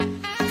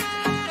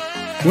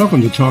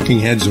Welcome to Talking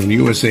Heads on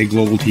USA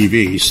Global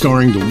TV,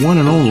 starring the one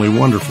and only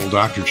wonderful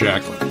Dr.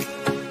 Jacqueline.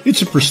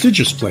 It's a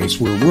prestigious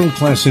place where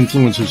world-class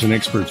influencers and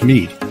experts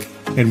meet,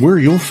 and where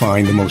you'll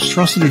find the most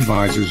trusted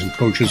advisors and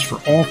coaches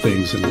for all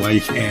things in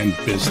life and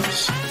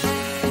business.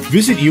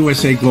 Visit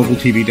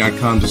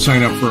usaglobaltv.com to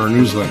sign up for our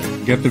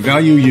newsletter, get the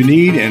value you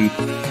need, and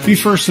be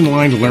first in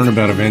line to learn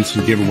about events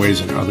and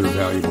giveaways and other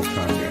valuable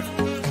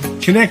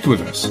content. Connect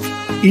with us.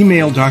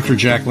 Email Dr.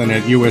 Jacqueline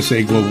at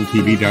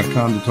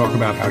usaglobaltv.com to talk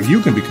about how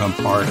you can become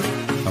part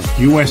of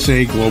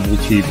USA Global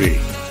TV.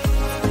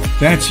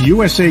 That's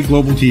USA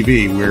Global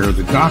TV, where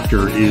the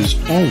doctor is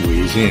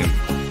always in.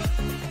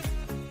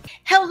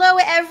 Hello,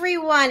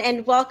 everyone,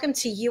 and welcome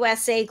to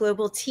USA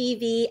Global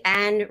TV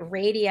and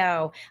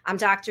Radio. I'm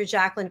Dr.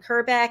 Jacqueline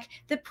Kerbeck,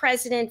 the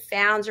president,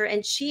 founder,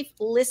 and chief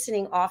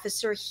listening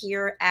officer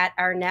here at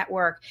our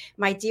network.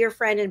 My dear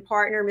friend and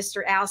partner,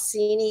 Mr. Al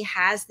Cini,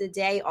 has the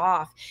day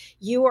off.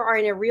 You are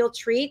in a real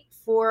treat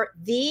for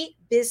the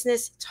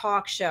Business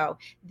Talk Show.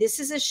 This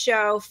is a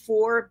show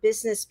for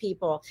business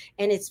people,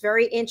 and it's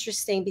very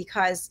interesting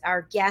because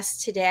our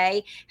guest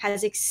today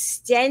has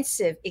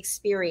extensive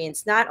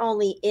experience, not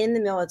only in the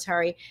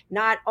military,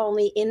 not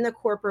only in the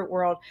corporate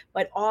world,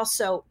 but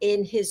also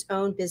in his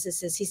own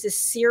businesses. He's a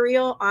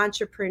serial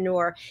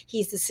entrepreneur.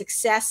 He's the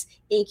success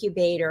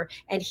incubator,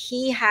 and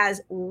he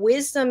has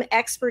wisdom,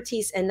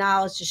 expertise, and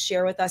knowledge to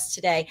share with us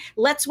today.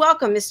 Let's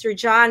welcome Mr.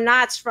 John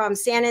Knotts from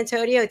San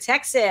Antonio,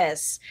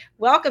 Texas.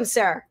 Welcome,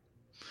 sir.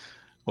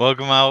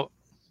 Welcome out.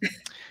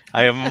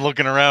 I am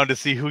looking around to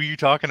see who you're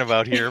talking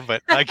about here,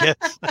 but I guess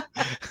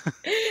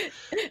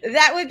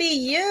that would be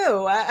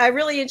you. I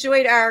really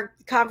enjoyed our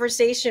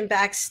conversation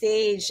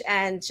backstage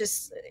and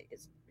just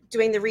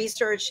doing the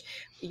research,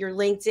 your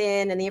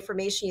LinkedIn and the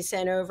information you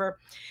sent over.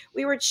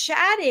 We were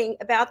chatting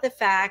about the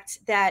fact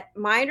that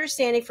my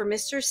understanding from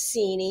Mr.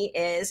 Cini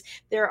is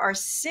there are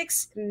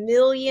 6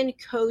 million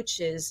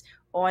coaches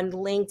on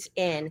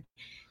LinkedIn.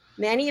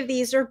 Many of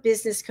these are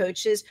business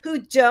coaches who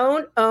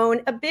don't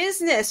own a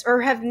business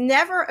or have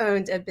never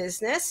owned a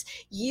business.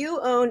 You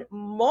own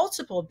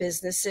multiple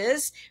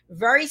businesses,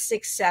 very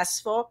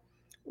successful.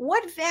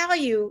 What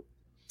value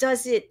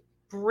does it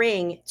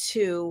bring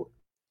to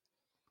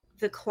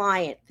the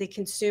client, the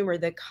consumer,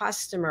 the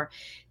customer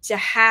to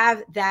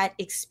have that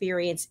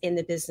experience in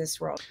the business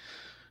world?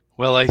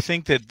 Well, I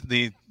think that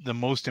the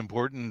most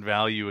important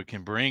value it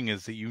can bring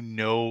is that you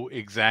know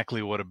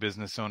exactly what a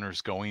business owner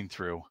is going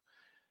through.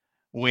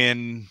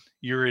 When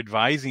you're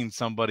advising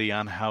somebody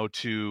on how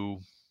to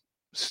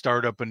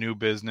start up a new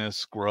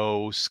business,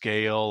 grow,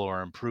 scale,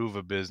 or improve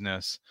a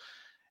business,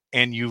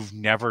 and you've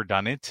never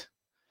done it,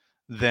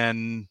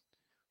 then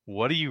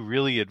what are you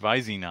really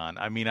advising on?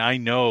 I mean, I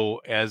know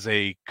as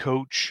a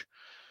coach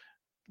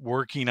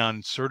working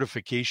on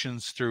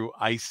certifications through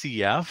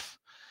ICF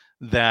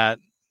that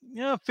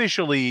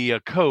officially a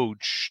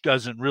coach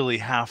doesn't really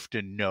have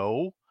to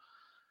know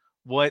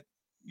what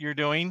you're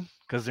doing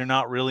because they're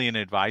not really an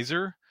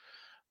advisor.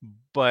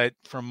 But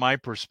from my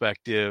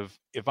perspective,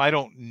 if I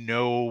don't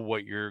know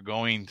what you're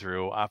going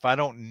through, if I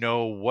don't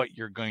know what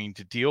you're going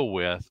to deal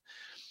with,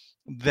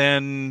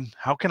 then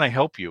how can I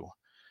help you?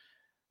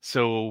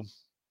 So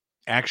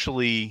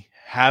actually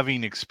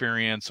having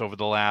experience over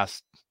the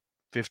last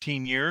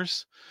 15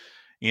 years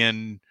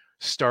in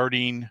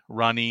starting,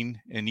 running,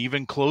 and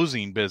even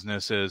closing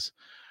businesses,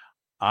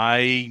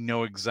 I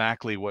know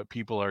exactly what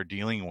people are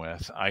dealing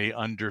with. I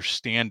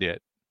understand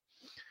it.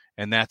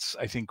 And that's,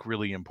 I think,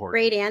 really important.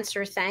 Great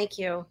answer. Thank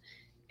you.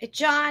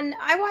 John,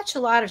 I watch a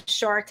lot of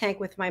Shark Tank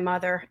with my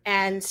mother,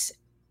 and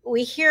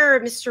we hear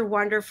Mr.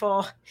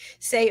 Wonderful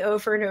say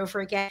over and over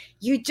again,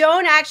 you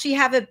don't actually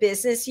have a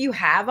business, you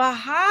have a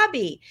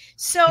hobby.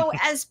 So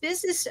as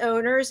business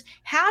owners,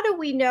 how do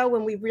we know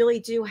when we really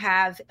do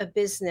have a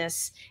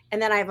business?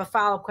 And then I have a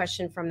follow-up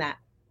question from that.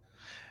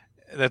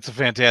 That's a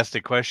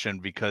fantastic question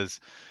because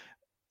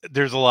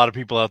there's a lot of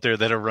people out there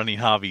that are running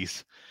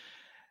hobbies.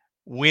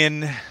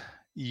 When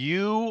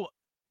you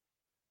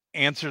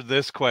answer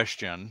this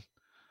question,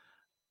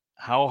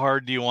 how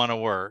hard do you want to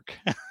work?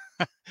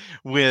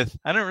 With,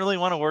 I don't really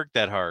want to work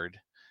that hard,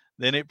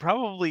 then it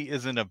probably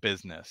isn't a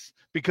business.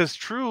 Because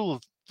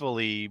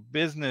truthfully,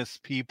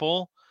 business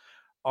people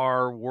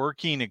are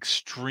working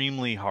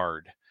extremely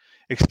hard,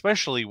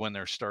 especially when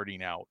they're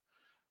starting out.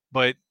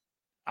 But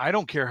I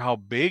don't care how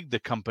big the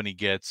company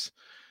gets,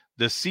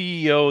 the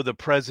CEO, the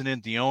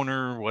president, the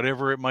owner,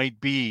 whatever it might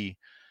be,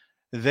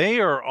 they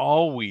are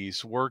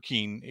always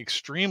working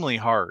extremely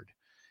hard.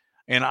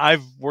 And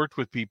I've worked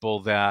with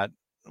people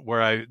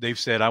they've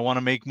said, I want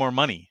to make more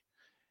money.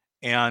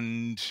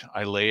 And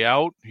I lay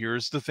out,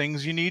 here's the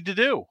things you need to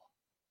do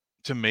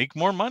to make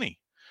more money.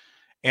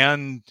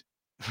 And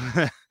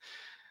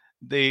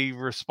they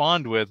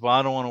respond with, well,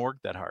 I don't want to work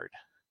that hard.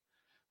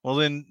 Well,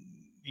 then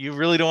you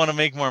really don't want to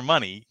make more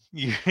money.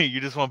 You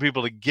just want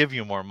people to give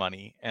you more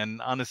money.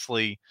 And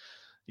honestly,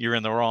 you're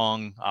in the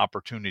wrong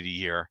opportunity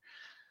here.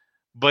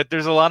 But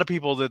there's a lot of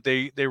people that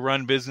they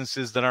run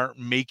businesses that aren't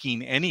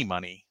making any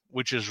money,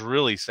 which is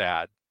really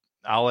sad.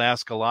 I'll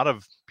ask a lot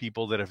of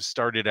people that have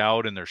started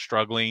out and they're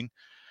struggling.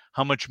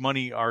 how much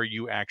money are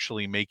you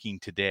actually making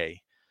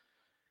today?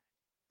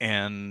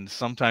 And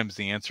sometimes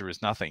the answer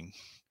is nothing.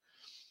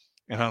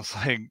 And I was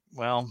like,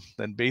 well,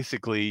 then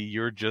basically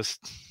you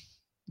just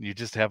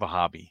have a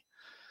hobby.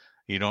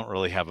 You don't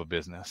really have a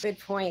business. Good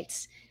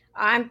points.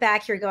 I'm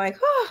back here going,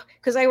 oh,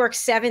 because I work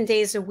 7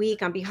 days a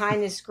week. I'm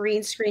behind this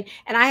green screen.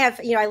 And I have,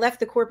 I left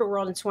the corporate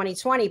world in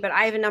 2020, but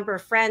I have a number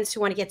of friends who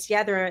want to get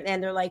together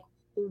and they're like,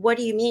 what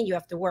do you mean you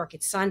have to work?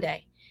 It's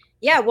Sunday.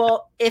 Yeah,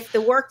 well, if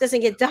the work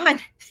doesn't get done,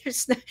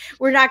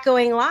 we're not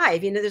going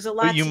live. There's a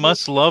lot. But you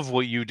must love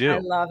what you do. I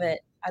love it.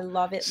 I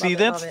love it. See,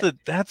 love it.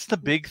 that's the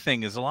big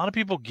thing is a lot of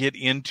people get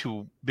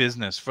into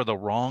business for the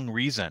wrong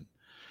reason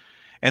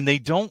and they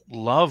don't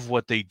love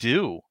what they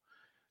do.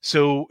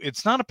 So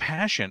it's not a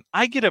passion.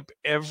 I get up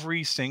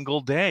every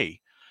single day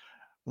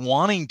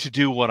wanting to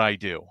do what I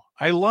do.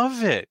 I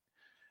love it.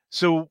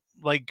 So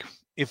like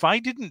if I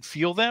didn't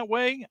feel that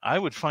way, I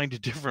would find a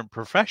different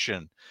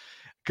profession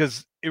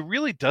because it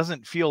really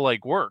doesn't feel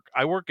like work.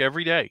 I work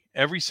every day,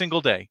 every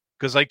single day,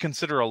 because I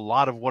consider a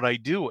lot of what I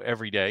do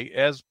every day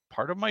as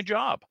part of my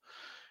job.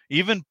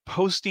 Even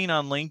posting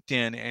on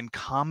LinkedIn and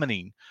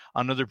commenting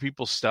on other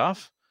people's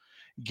stuff,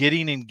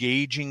 getting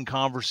engaging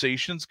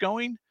conversations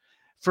going,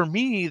 for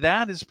me,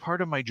 that is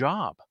part of my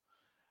job.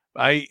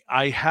 I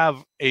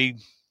have a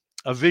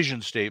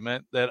vision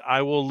statement that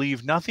I will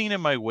leave nothing in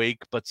my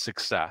wake but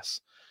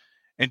success.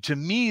 And to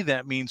me,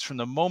 that means from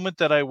the moment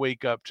that I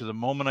wake up to the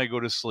moment I go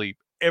to sleep,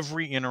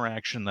 every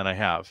interaction that I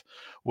have,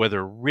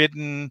 whether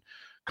written,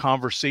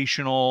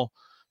 conversational,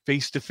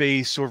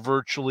 face-to-face or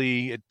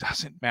virtually, it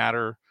doesn't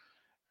matter.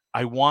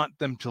 I want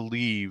them to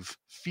leave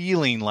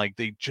feeling like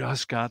they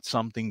just got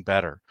something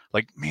better.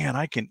 Like, man,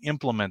 I can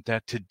implement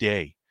that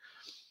today.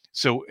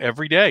 So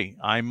every day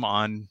I'm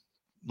on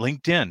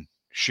LinkedIn,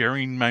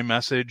 sharing my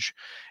message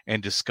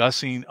and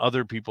discussing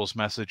other people's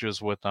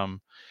messages with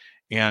them.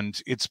 And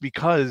it's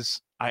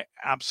because I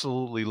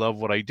absolutely love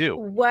what I do.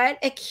 What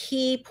a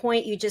key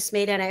point you just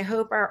made. And I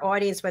hope our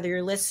audience, whether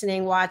you're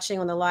listening, watching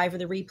on the live or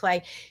the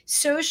replay,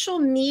 social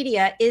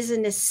media is a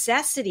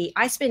necessity.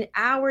 I spend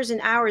hours and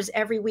hours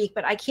every week,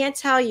 but I can't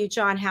tell you,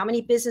 John, how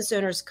many business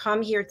owners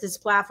come here to this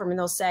platform and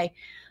they'll say,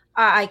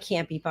 I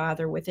can't be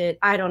bothered with it.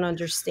 I don't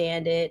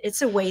understand it.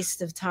 It's a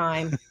waste of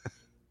time.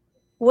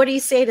 What do you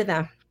say to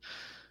them?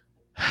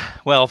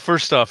 Well,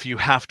 first off, you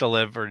have to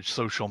leverage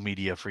social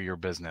media for your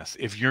business.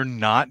 If you're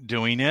not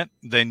doing it,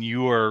 then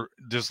you are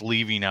just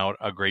leaving out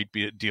a great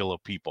deal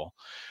of people.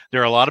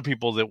 There are a lot of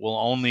people that will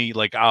only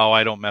like, oh,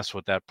 I don't mess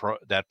with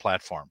that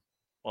platform.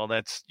 Well,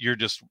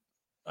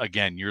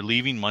 you're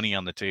leaving money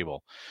on the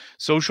table.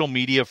 Social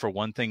media, for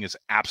one thing, is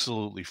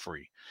absolutely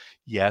free.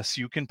 Yes,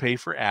 you can pay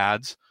for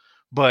ads,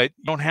 but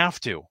you don't have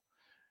to.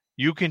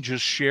 You can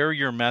just share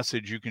your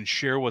message. You can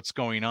share what's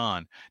going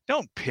on.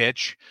 Don't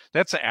pitch.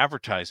 That's an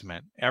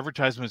advertisement.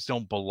 Advertisements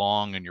don't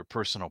belong in your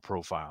personal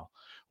profile.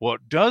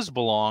 What does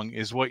belong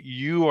is what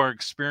you are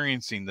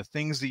experiencing, the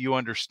things that you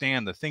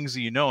understand, the things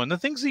that you know, and the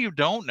things that you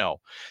don't know.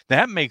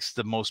 That makes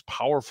the most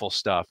powerful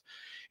stuff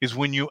is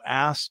when you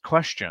ask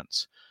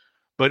questions.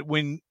 But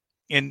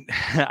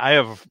I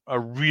have a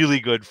really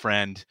good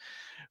friend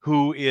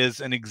who is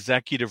an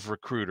executive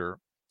recruiter.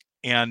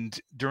 And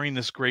during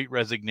this great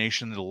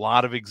resignation, a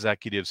lot of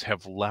executives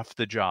have left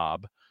the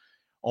job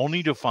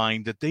only to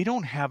find that they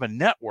don't have a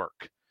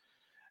network.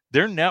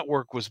 Their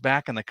network was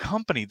back in the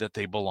company that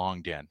they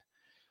belonged in.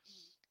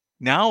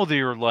 Now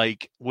they're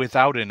like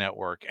without a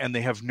network and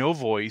they have no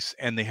voice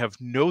and they have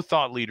no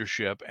thought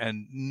leadership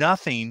and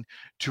nothing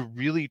to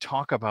really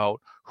talk about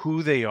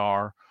who they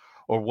are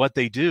or what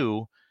they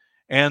do.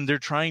 And they're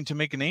trying to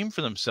make a name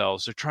for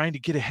themselves. They're trying to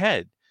get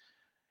ahead.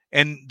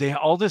 And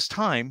all this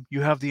time,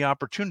 you have the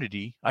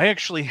opportunity. I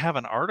actually have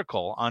an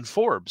article on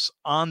Forbes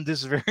on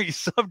this very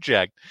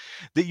subject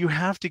that you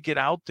have to get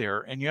out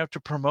there and you have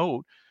to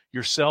promote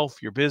yourself,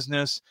 your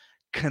business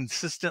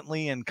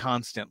consistently and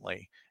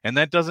constantly. And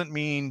that doesn't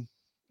mean,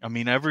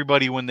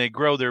 everybody when they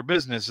grow their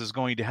business is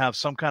going to have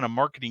some kind of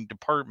marketing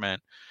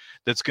department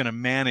that's going to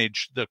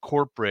manage the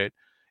corporate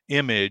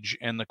image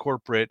and the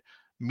corporate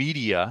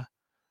media.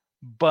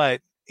 But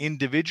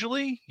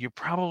individually, you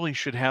probably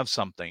should have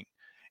something.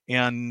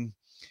 And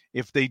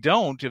if they're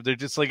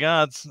just like,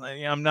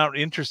 I'm not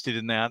interested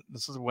in that.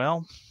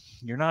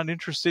 You're not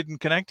interested in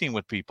connecting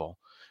with people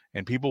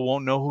and people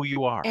won't know who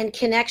you are. And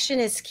connection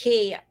is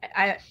key.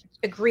 I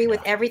agree with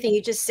everything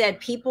you just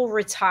said. People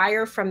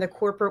retire from the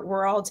corporate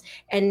world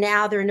and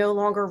now they're no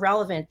longer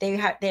relevant. They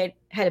had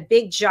a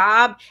big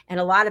job and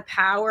a lot of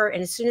power.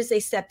 And as soon as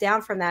they step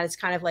down from that, it's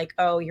kind of like,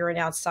 oh, you're an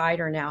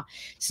outsider now.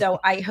 So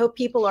I hope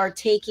people are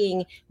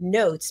taking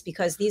notes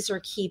because these are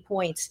key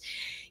points.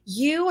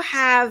 You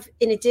have,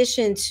 in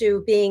addition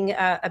to being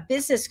a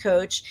business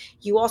coach,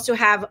 you also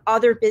have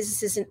other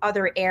businesses in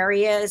other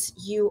areas.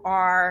 You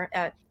are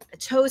a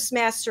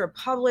Toastmaster, a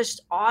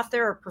published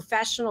author, a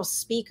professional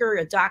speaker,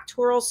 a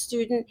doctoral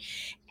student,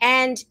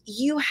 and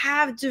you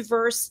have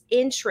diverse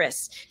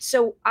interests.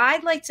 So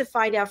I'd like to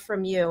find out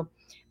from you.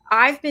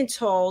 I've been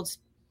told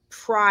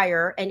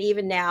prior and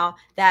even now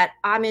that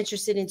I'm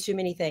interested in too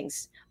many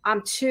things.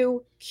 I'm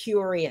too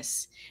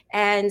curious.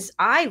 And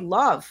I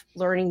love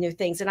learning new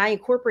things and I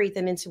incorporate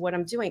them into what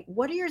I'm doing.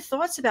 What are your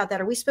thoughts about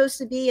that? Are we supposed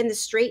to be in the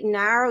straight and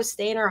narrow,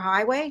 stay in our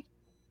highway?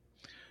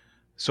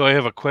 So I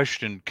have a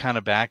question kind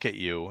of back at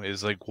you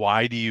is like,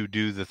 why do you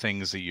do the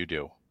things that you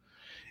do?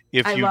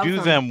 If I you love do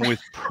them. them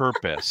with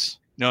purpose,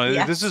 no,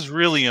 this Yes. is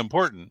really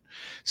important.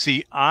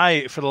 See,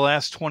 for the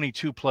last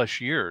 22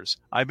 plus years,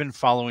 I've been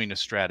following a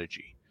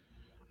strategy.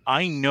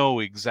 I know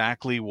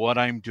exactly what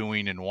I'm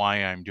doing and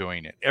why I'm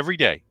doing it every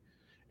day.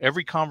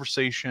 Every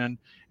conversation,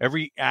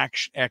 every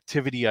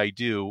activity I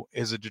do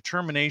is a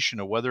determination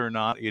of whether or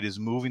not it is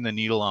moving the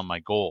needle on my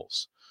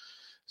goals.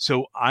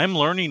 So I'm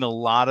learning a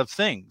lot of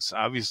things.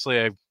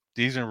 Obviously,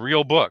 these are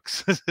real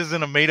books. This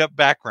isn't a made up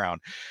background.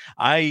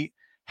 I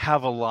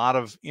have a lot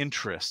of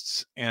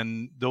interests,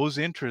 and those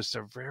interests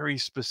are very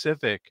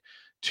specific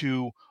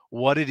to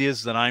what it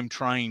is that I'm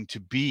trying to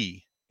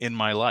be in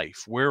my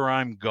life, where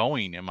I'm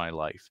going in my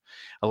life.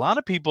 A lot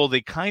of people, they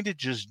kind of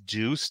just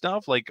do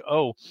stuff like,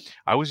 oh,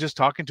 I was just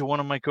talking to one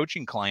of my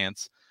coaching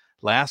clients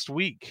last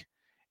week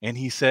and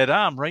he said,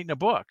 I'm writing a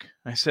book.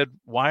 I said,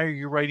 why are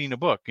you writing a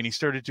book? And he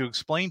started to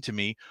explain to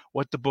me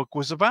what the book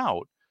was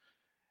about.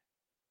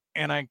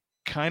 And I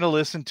kind of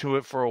listened to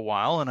it for a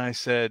while and I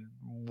said,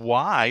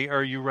 why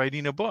are you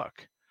writing a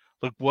book?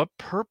 Like, what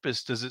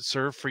purpose does it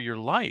serve for your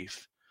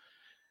life?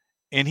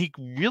 And he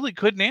really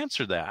couldn't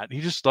answer that.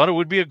 He just thought it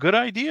would be a good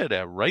idea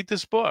to write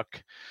this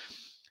book.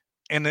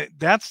 And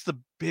that's the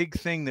big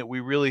thing that we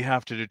really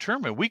have to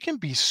determine. We can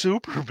be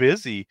super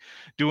busy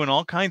doing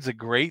all kinds of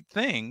great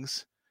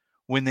things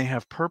when they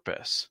have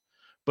purpose.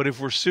 But if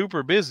we're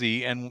super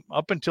busy, and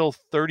up until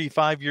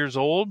 35 years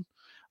old,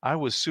 I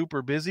was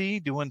super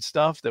busy doing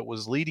stuff that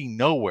was leading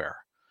nowhere.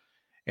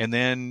 And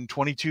then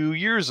 22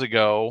 years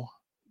ago,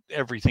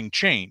 everything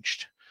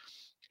changed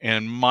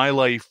and my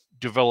life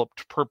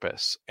developed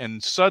purpose.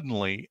 And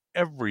suddenly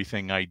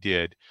everything I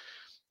did,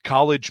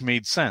 college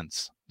made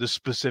sense. The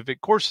specific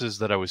courses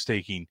that I was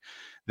taking,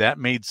 that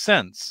made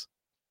sense.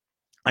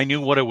 I knew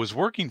what I was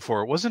working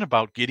for. It wasn't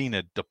about getting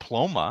a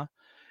diploma.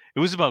 It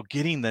was about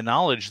getting the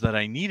knowledge that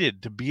I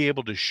needed to be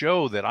able to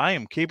show that I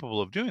am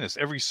capable of doing this.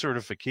 Every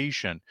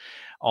certification,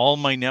 all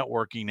my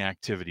networking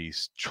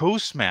activities,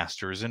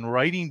 Toastmasters, and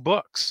writing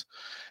books.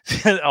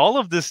 All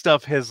of this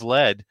stuff has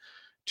led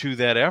to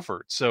that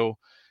effort. So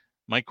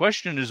my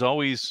question is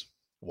always,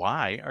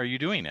 why are you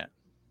doing it?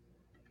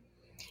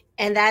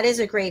 And that is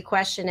a great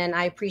question. And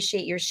I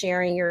appreciate your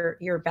sharing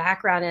your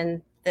background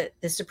and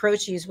this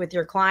approach you use with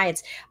your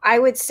clients. I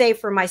would say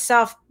for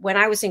myself, when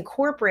I was in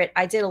corporate,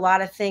 I did a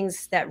lot of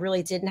things that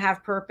really didn't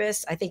have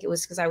purpose. I think it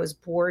was because I was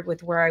bored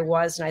with where I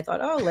was. And I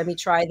thought, oh, let me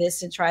try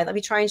this and let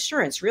me try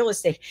insurance, real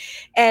estate.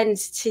 And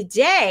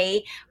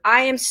today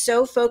I am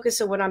so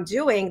focused on what I'm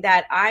doing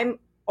that I'm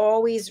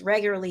always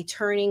regularly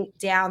turning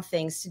down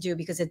things to do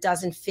because it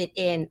doesn't fit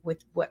in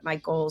with what my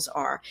goals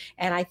are.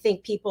 And I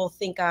think people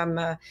think I'm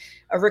a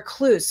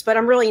recluse, but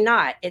I'm really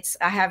not.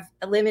 I have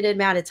a limited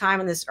amount of time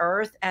on this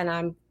earth and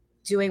I'm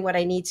doing what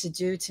I need to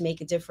do to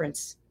make a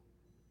difference.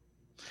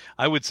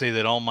 I would say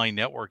that all my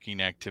networking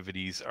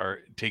activities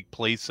take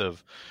place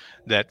of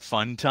that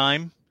fun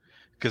time,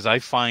 because I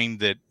find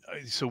that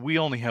so we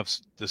only have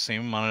the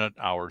same amount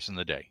of hours in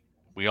the day.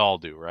 We all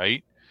do,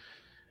 right?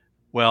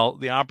 Well,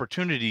 the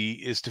opportunity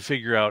is to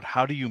figure out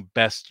how do you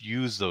best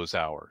use those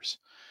hours.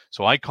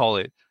 So I call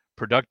it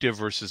productive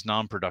versus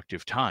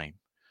non-productive time.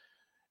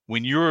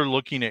 When you're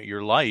looking at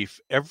your life,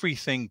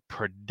 everything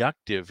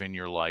productive in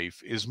your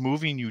life is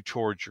moving you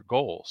towards your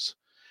goals.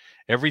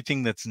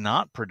 Everything that's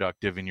not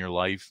productive in your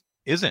life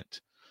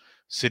isn't.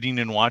 Sitting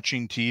and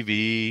watching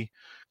TV,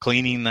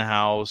 cleaning the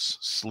house,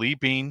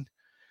 sleeping,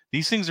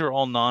 these things are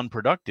all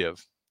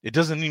non-productive. It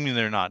doesn't mean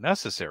they're not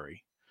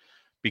necessary,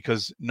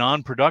 because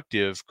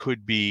non-productive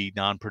could be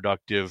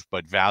non-productive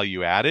but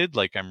value added,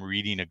 like I'm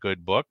reading a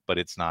good book but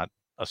it's not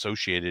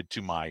associated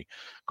to my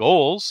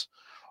goals,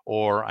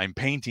 or I'm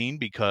painting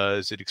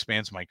because it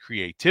expands my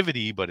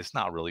creativity but it's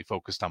not really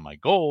focused on my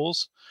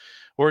goals.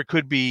 Or it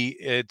could be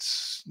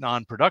it's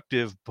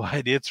non-productive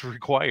but it's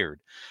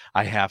required.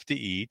 I have to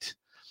eat,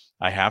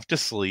 I have to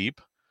sleep,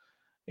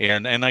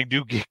 and I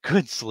do get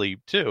good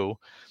sleep too,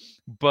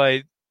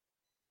 but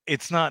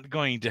it's not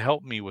going to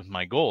help me with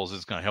my goals.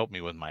 It's going to help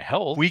me with my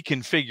health. We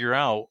can figure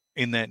out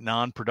in that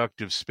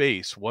non-productive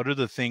space, what are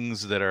the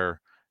things that are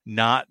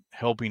not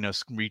helping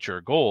us reach our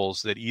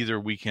goals that either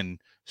we can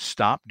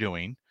stop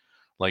doing,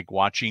 like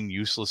watching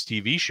useless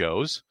TV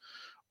shows,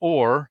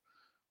 or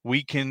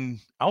we can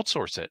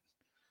outsource it,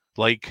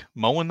 like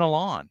mowing the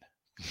lawn.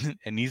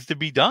 It needs to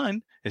be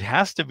done. It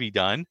has to be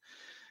done,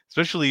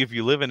 especially if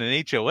you live in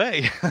an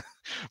HOA,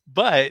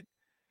 but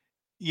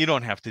you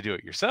don't have to do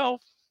it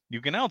yourself. You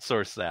can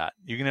outsource that.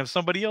 You can have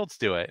somebody else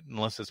do it,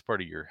 unless it's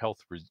part of your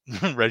health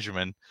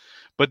regimen.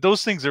 But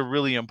those things are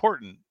really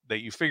important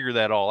that you figure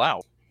that all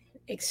out.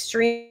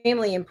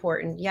 Extremely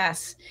important,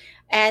 yes.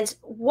 And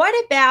what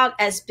about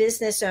as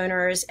business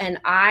owners, and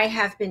I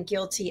have been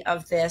guilty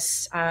of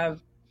this,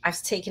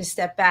 I've taken a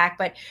step back,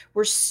 but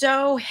we're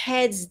so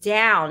heads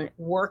down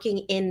working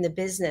in the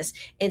business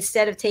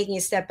instead of taking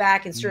a step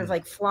back and sort of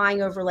like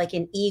flying over like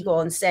an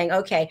eagle and saying,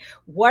 okay,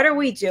 what are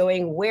we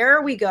doing? Where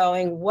are we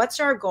going? What's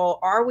our goal?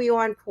 Are we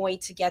on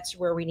point to get to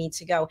where we need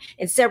to go?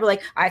 Instead, we're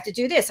like, I have to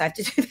do this, I have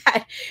to do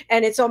that.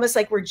 And it's almost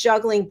like we're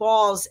juggling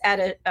balls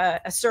at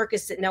a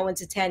circus that no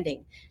one's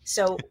attending.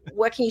 So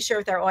what can you share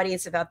with our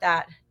audience about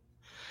that?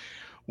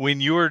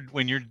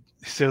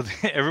 So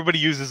everybody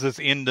uses this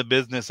in the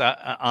business,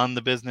 on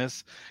the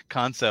business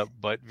concept,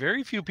 but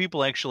very few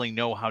people actually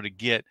know how to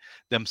get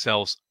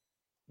themselves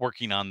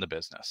working on the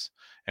business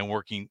and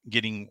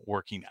getting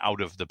working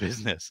out of the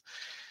business.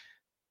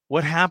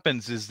 What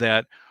happens is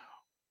that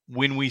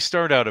when we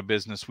start out a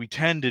business, we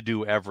tend to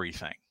do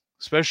everything,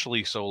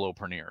 especially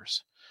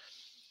solopreneurs.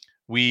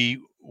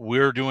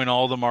 We're doing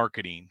all the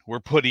marketing.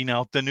 We're putting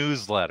out the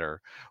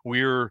newsletter.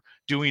 We're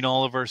doing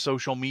all of our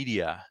social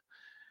media.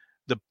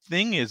 The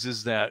thing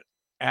is that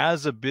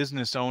as a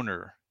business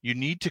owner, you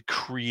need to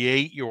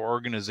create your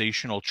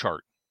organizational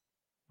chart.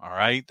 All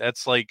right.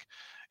 That's like,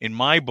 in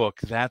my book,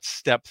 that's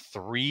step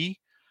 3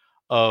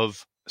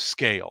 of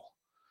scale.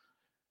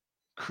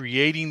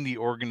 Creating the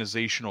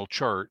organizational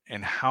chart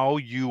and how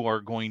you are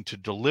going to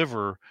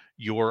deliver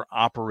your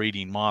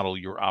operating model,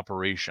 your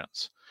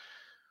operations.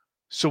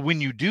 So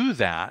when you do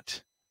that,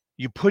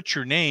 you put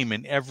your name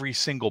in every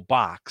single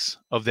box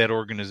of that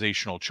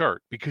organizational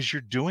chart because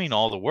you're doing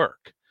all the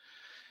work.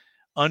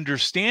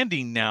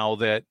 Understanding now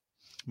that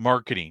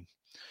marketing,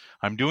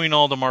 I'm doing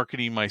all the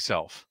marketing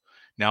myself.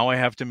 Now I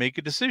have to make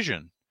a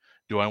decision.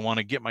 Do I want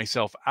to get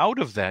myself out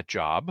of that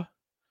job?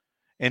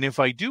 And if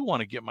I do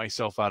want to get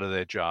myself out of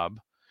that job,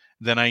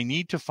 then I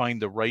need to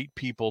find the right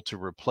people to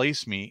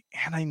replace me,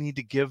 and I need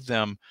to give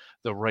them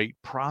the right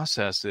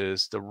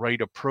processes, the right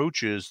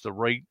approaches, the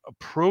right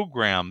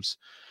programs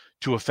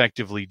to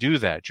effectively do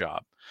that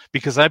job.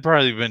 Because I've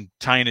probably been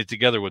tying it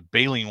together with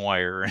baling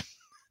wire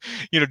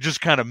and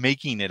just kind of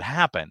making it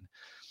happen.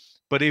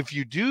 But if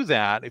you do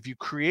that, if you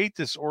create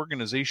this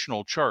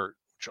organizational chart,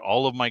 which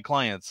all of my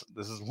clients,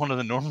 this is one of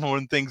the number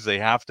one things they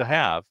have to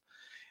have,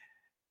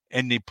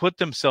 and they put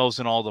themselves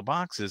in all the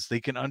boxes,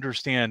 they can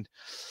understand,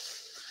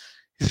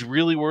 is it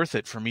really worth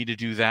it for me to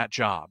do that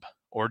job?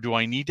 Or do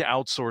I need to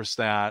outsource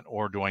that?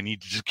 Or do I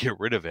need to just get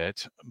rid of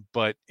it?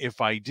 But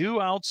if I do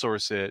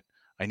outsource it,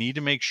 I need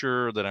to make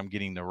sure that I'm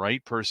getting the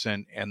right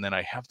person and then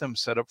I have them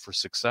set up for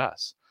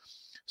success.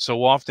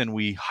 So often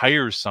we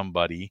hire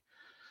somebody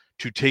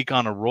to take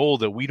on a role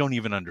that we don't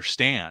even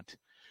understand.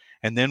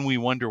 And then we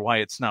wonder why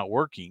it's not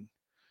working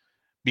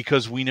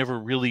because we never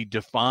really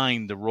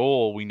defined the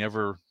role. We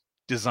never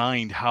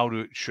designed how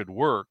it should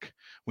work.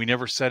 We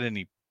never set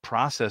any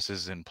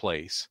processes in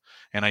place.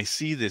 And I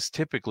see this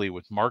typically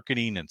with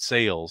marketing and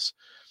sales,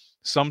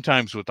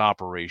 sometimes with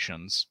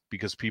operations,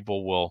 because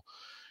people will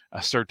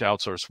start to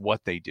outsource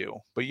what they do.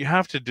 But you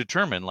have to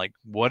determine, like,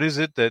 what is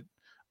it that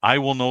I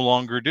will no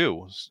longer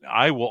do?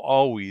 I will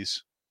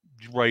always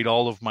write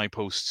all of my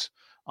posts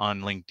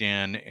on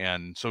LinkedIn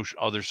and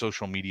other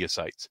social media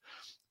sites.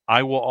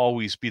 I will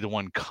always be the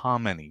one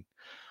commenting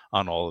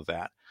on all of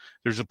that.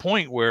 There's a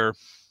point where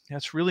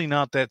that's really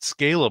not that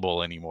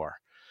scalable anymore.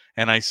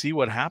 And I see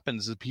what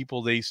happens is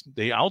people, they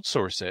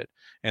outsource it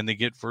and they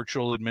get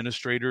virtual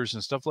administrators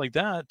and stuff like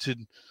that to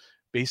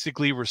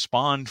basically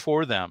respond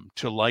for them,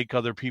 to like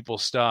other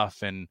people's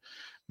stuff and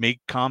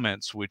make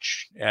comments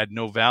which add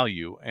no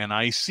value. And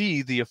I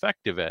see the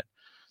effect of it.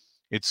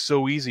 It's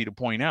so easy to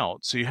point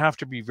out. So you have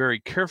to be very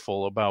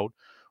careful about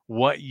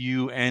what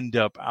you end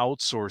up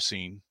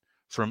outsourcing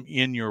from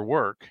in your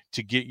work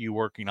to get you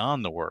working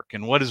on the work.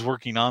 And what is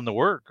working on the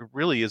work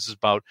really is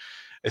about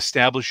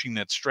establishing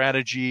that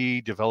strategy,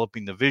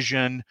 developing the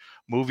vision,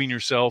 moving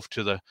yourself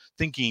to the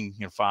thinking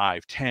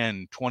 5,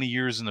 10, 20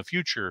 years in the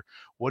future.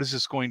 What is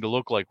this going to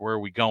look like? Where are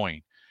we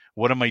going?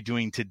 What am I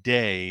doing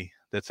today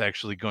that's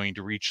actually going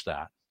to reach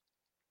that?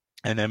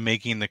 And then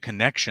making the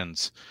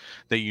connections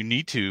that you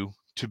need to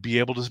be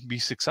able to be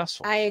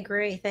successful. I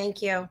agree.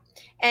 Thank you.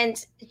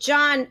 And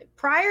John,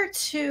 prior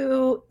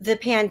to the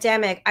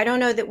pandemic, I don't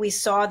know that we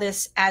saw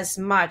this as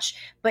much,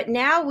 but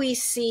now we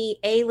see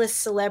A-list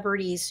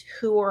celebrities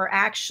who are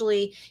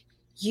actually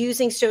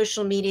using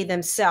social media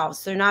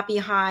themselves. They're not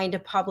behind a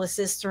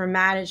publicist or a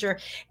manager,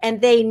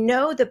 and they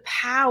know the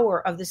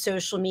power of the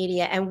social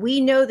media, and we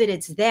know that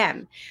it's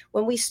them.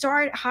 When we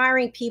start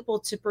hiring people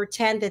to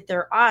pretend that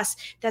they're us,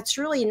 that's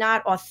really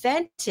not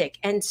authentic.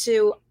 And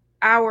to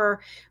our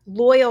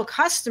loyal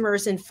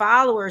customers and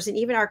followers and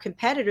even our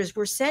competitors,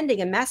 we're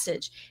sending a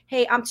message.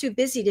 Hey, I'm too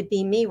busy to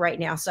be me right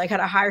now, so I got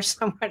to hire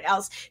someone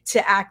else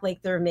to act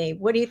like they're me.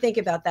 What do you think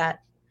about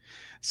that?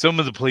 Some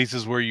of the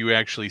places where you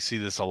actually see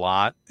this a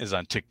lot is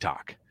on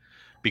TikTok,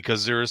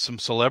 because there are some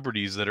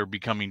celebrities that are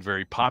becoming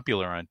very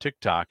popular on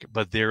TikTok,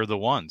 but they're the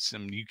ones. I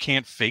mean, you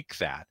can't fake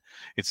that.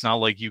 It's not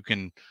like you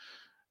can,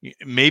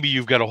 maybe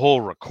you've got a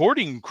whole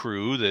recording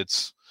crew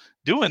that's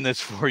doing this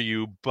for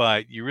you,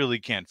 but you really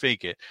can't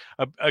fake it.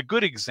 A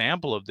good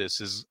example of this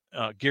is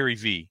Gary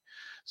Vee.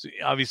 So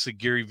obviously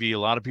Gary Vee, a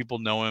lot of people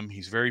know him.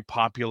 He's very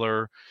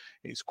popular.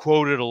 He's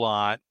quoted a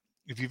lot.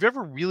 if you've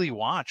ever really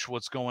watched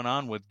what's going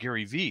on with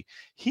Gary Vee,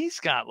 he's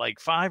got like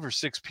 5 or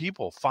 6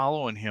 people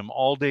following him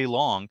all day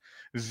long,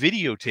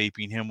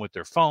 videotaping him with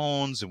their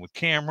phones and with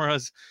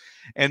cameras.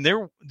 And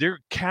they're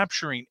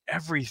capturing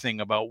everything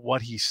about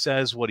what he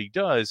says, what he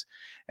does.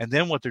 And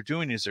then what they're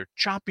doing is they're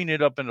chopping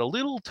it up into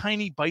little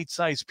tiny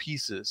bite-sized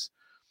pieces,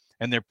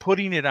 and they're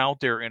putting it out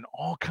there in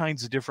all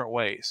kinds of different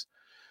ways.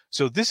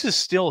 So this is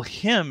still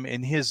him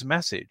and his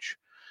message.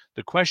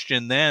 The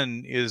question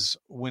then is,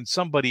 when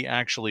somebody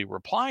actually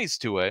replies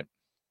to it,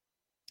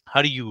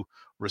 how do you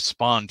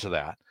respond to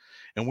that?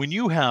 And when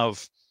you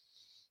have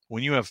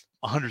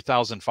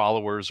 100,000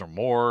 followers or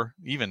more,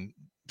 even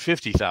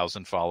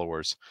 50,000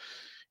 followers,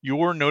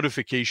 your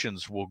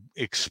notifications will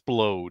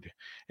explode,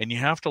 and you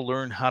have to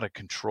learn how to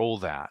control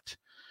that.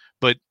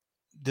 But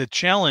the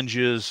challenge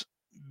is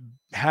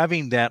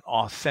having that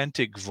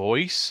authentic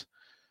voice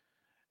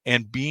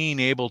and being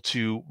able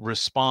to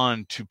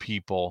respond to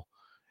people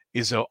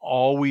is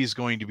always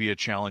going to be a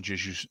challenge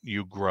as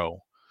you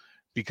grow,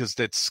 because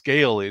that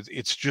scale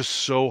it's just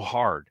so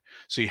hard.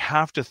 So you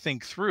have to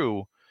think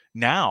through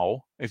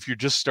now, if you're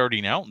just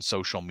starting out in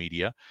social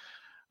media,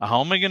 how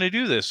am I going to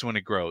do this when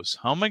it grows?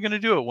 How am I going to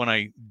do it when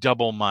I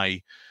double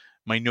my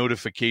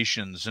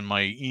notifications and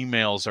my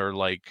emails are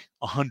like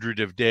 100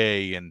 a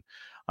day, and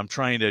I'm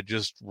trying to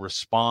just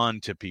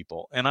respond to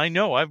people? And I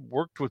know I've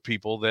worked with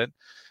people that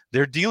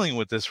they're dealing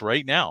with this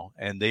right now,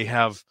 and they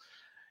have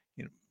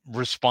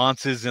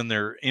responses in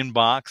their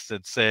inbox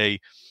that say,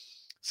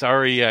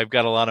 sorry, I've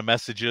got a lot of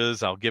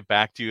messages, I'll get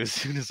back to you as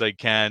soon as I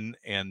can.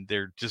 And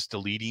they're just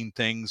deleting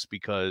things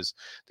because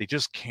they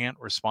just can't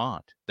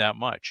respond that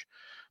much.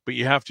 But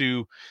you have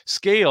to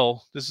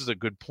scale. This is a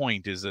good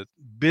point, is that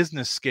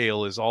business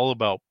scale is all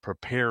about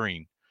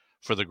preparing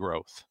for the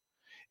growth.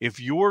 If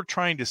you're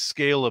trying to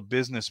scale a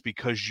business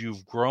because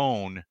you've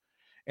grown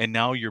and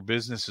now your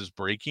business is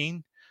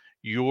breaking,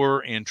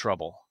 you're in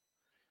trouble.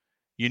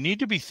 You need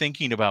to be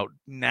thinking about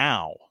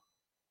now,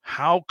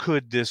 how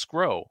could this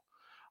grow?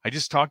 I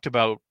just talked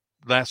about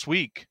last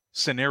week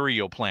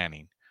scenario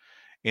planning,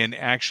 and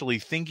actually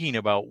thinking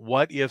about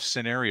what if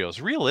scenarios,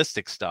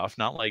 realistic stuff,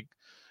 not like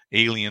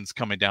aliens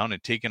coming down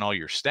and taking all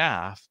your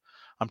staff.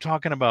 I'm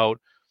talking about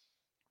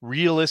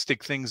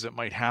realistic things that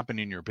might happen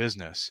in your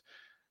business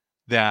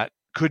that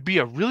could be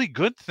a really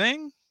good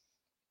thing,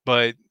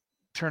 but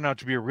turn out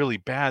to be a really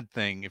bad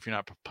thing if you're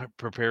not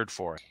prepared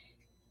for it.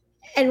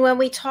 And when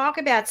we talk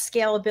about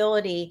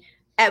scalability,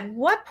 at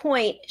what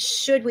point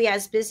should we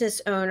as business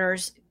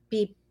owners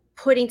be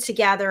putting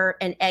together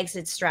an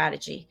exit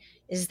strategy?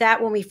 Is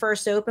that when we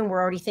first open,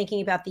 we're already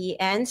thinking about the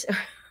end?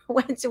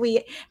 When do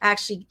we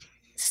actually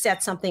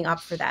set something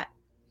up for that?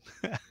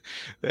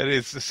 That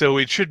is, so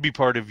it should be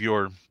part of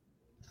your,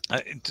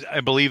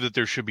 I believe that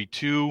there should be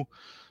 2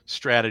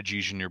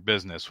 strategies in your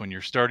business. When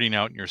you're starting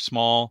out and you're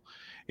small,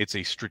 it's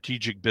a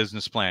strategic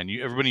business plan.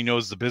 Everybody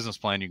knows the business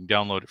plan. You can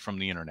download it from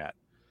the internet.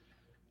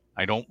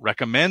 I don't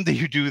recommend that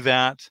you do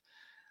that,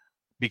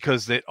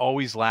 because it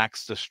always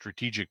lacks the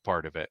strategic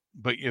part of it.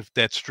 But if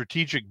that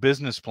strategic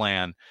business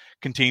plan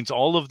contains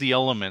all of the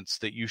elements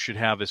that you should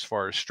have as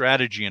far as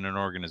strategy in an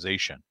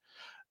organization,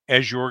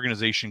 as your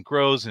organization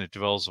grows and it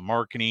develops a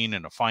marketing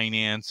and a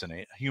finance and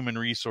a human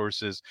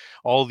resources,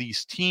 all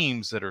these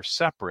teams that are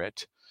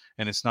separate,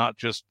 and it's not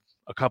just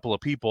a couple of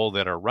people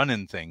that are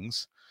running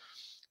things,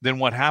 then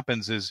what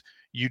happens is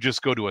you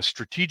just go to a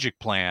strategic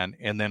plan,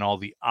 and then all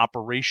the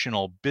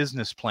operational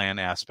business plan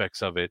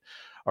aspects of it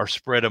are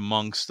spread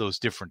amongst those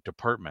different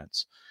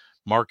departments.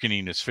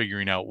 Marketing is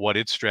figuring out what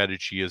its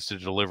strategy is to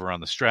deliver on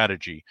the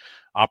strategy.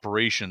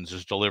 Operations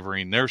is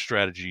delivering their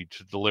strategy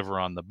to deliver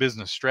on the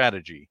business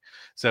strategy.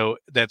 So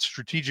that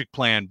strategic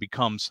plan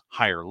becomes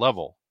higher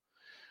level.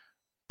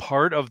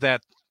 Part of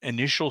that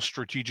initial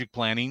strategic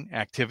planning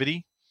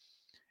activity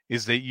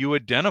is that you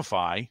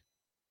identify,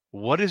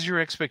 what is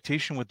your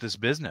expectation with this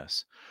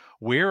business?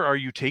 Where are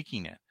you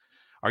taking it?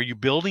 Are you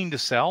building to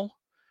sell?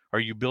 Are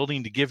you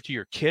building to give to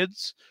your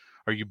kids?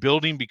 Are you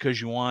building because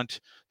you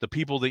want the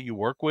people that you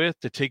work with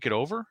to take it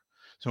over?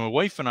 So my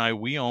wife and I,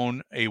 we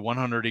own a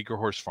 100-acre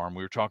horse farm.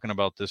 We were talking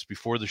about this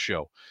before the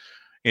show.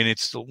 And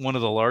it's one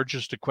of the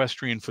largest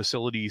equestrian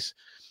facilities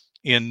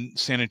in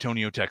San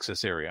Antonio,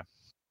 Texas area.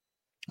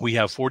 We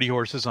have 40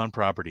 horses on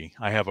property.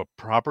 I have a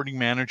property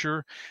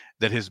manager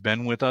that has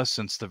been with us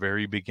since the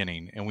very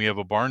beginning. And we have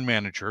a barn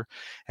manager,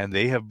 and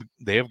they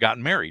have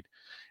gotten married.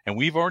 And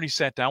we've already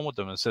sat down with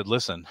them and said,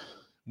 listen,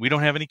 we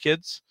don't have any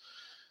kids.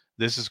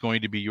 This is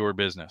going to be your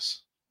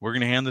business. We're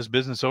going to hand this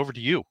business over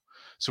to you.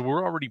 So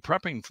we're already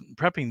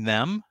prepping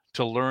them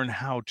to learn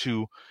how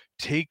to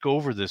take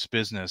over this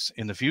business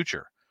in the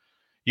future.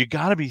 You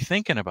got to be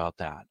thinking about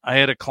that. I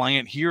had a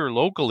client here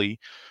locally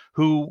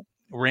who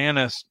ran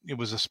it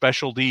was a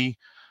specialty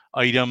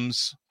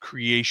items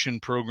creation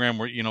program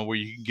where you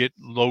can get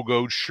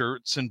logoed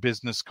shirts and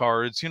business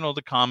cards,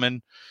 the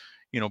common,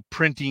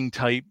 printing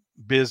type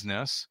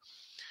business.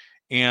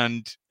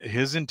 And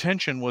his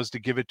intention was to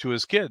give it to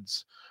his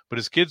kids, but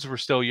his kids were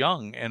still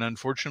young. And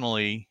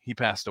unfortunately, he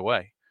passed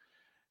away.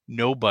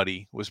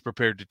 Nobody was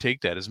prepared to take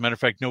that. As a matter of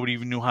fact, nobody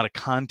even knew how to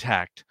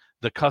contact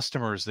the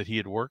customers that he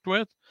had worked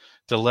with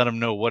to let him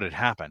know what had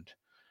happened.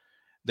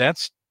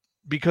 That's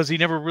because he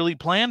never really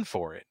planned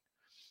for it.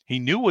 He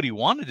knew what he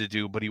wanted to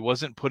do, but he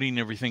wasn't putting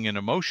everything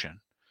into motion.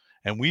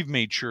 And we've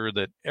made sure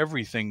that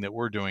everything that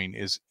we're doing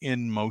is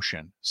in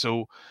motion.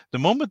 So the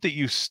moment that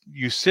you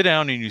sit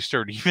down and you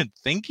start even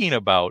thinking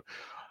about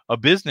a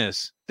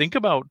business, think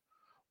about,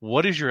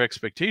 what is your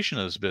expectation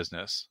of this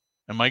business?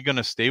 Am I going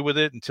to stay with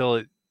it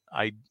until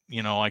I'm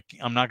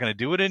not going to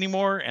do it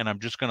anymore and I'm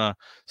just going to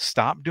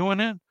stop doing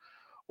it?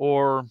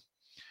 Or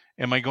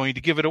am I going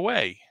to give it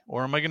away?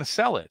 Or am I going to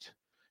sell it?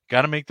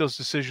 Got to make those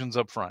decisions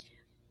up front.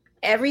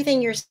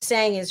 Everything you're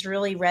saying is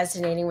really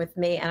resonating with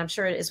me, and I'm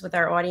sure it is with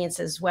our audience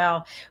as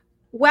well.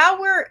 While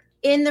we're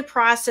in the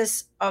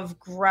process of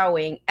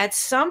growing, at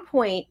some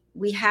point,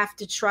 we have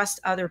to trust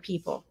other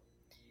people.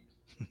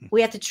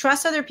 We have to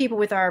trust other people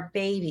with our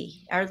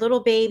baby. Our little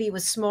baby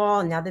was small,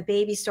 and now the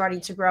baby's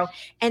starting to grow.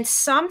 And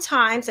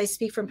sometimes, I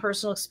speak from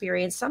personal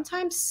experience,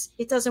 sometimes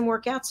it doesn't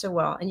work out so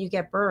well, and you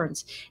get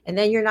burned. And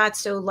then you're not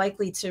so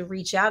likely to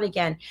reach out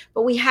again.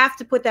 But we have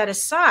to put that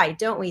aside,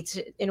 don't we,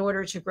 in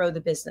order to grow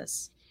the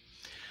business?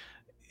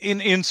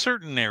 In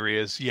certain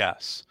areas,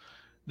 yes.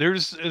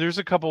 There's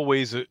a couple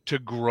ways to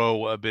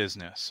grow a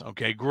business.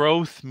 Okay,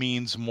 growth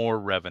means more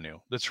revenue.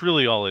 That's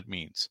really all it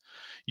means.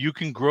 You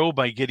can grow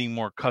by getting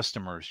more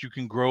customers. You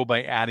can grow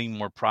by adding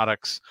more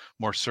products,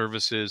 more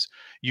services.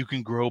 You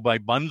can grow by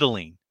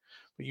bundling,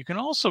 but you can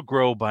also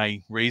grow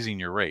by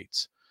raising your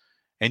rates.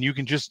 And you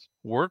can just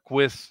work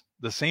with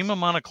the same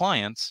amount of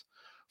clients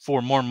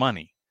for more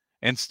money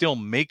and still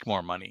make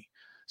more money.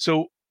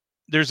 So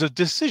there's a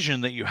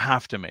decision that you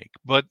have to make,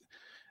 but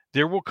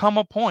there will come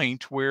a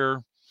point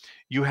where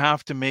you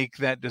have to make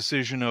that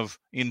decision of,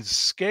 in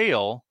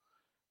scale,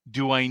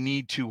 do I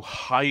need to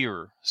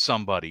hire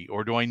somebody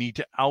or do I need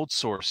to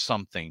outsource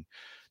something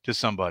to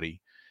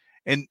somebody?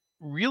 And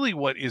really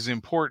what is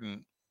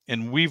important,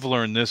 and we've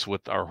learned this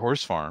with our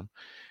horse farm,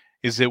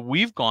 is that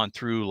we've gone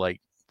through like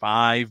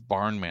 5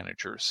 barn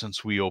managers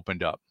since we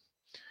opened up.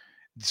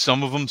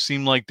 Some of them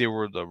seemed like they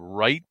were the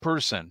right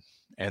person.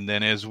 And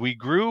then as we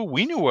grew,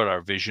 we knew what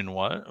our vision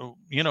was.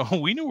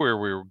 We knew where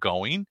we were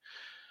going.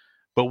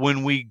 But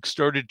when we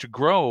started to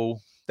grow,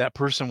 that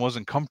person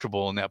wasn't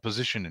comfortable in that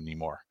position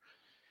anymore.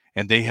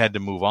 And they had to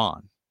move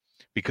on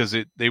because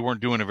they weren't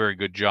doing a very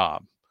good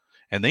job.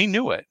 And they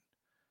knew it.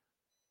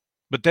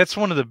 But that's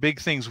one of the big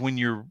things when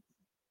you're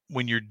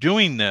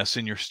doing this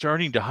and you're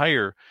starting to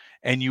hire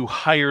and you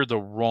hire the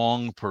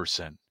wrong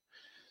person.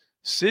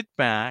 Sit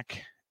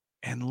back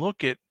and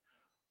look at,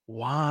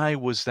 why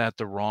was that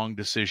the wrong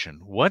decision?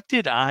 What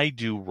did I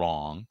do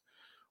wrong?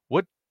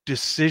 What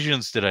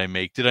decisions did I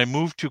make? Did I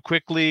move too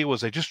quickly?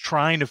 Was I just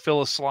trying to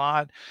fill a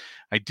slot?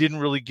 I didn't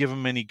really give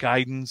them any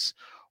guidance.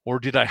 Or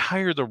did I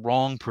hire the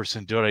wrong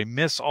person? Did I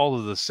miss all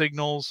of the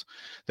signals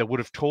that would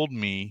have told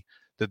me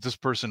that this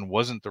person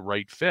wasn't the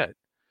right fit?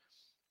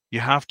 You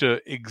have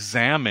to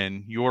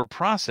examine your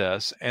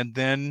process. And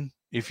then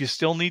if you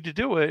still need to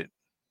do it,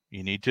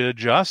 you need to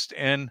adjust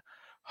and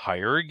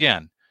hire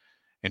again.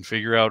 And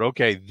figure out,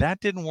 okay, that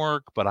didn't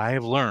work, but I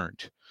have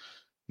learned.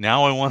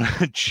 Now I want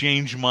to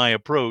change my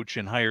approach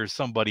and hire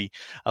somebody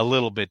a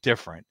little bit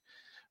different.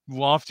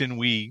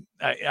 Often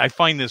I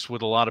find this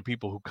with a lot of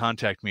people who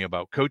contact me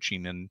about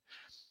coaching, and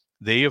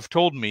they have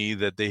told me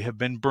that they have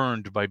been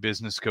burned by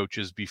business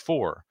coaches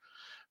before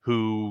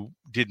who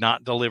did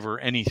not deliver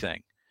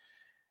anything.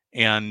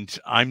 And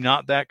I'm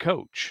not that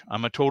coach.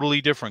 I'm a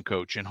totally different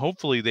coach. And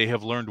hopefully they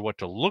have learned what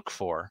to look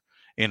for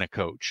in a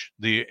coach,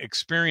 the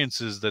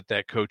experiences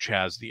that coach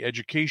has, the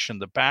education,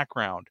 the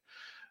background.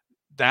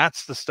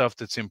 That's the stuff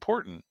that's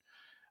important.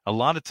 A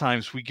lot of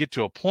times we get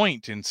to a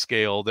point in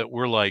scale that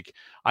we're like,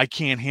 I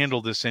can't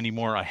handle this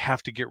anymore. I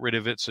have to get rid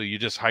of it. So you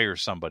just hire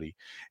somebody,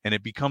 and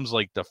it becomes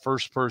like the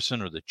first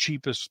person or the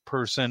cheapest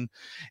person.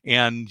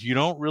 And you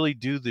don't really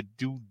do the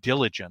due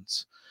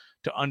diligence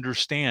to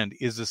understand,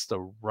 is this the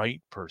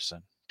right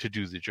person to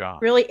do the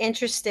job? Really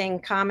interesting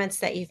comments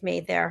that you've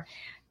made there.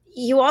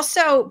 You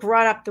also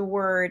brought up the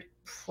word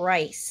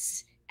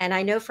price. And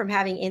I know from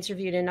having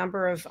interviewed a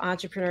number of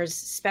entrepreneurs,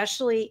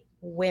 especially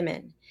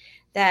women,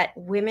 that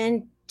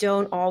women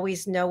don't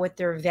always know what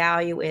their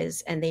value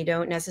is, and they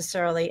don't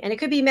necessarily, and it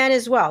could be men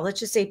as well. Let's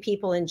just say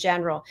people in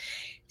general.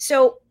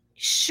 So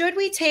should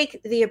we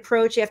take the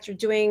approach after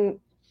doing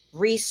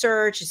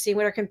research and seeing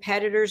what our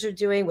competitors are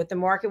doing, what the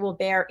market will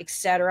bear, et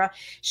cetera?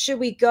 Should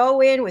we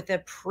go in with a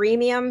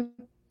premium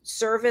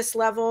service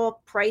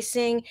level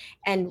pricing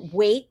and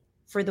wait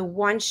for the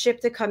one ship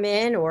to come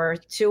in, or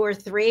 2 or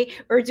 3,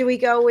 or do we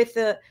go with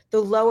the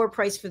lower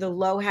price for the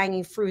low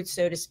hanging fruit,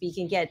 so to speak,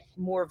 and get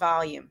more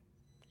volume?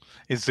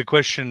 Is the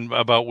question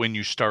about when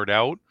you start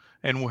out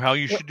and how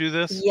you should do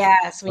this?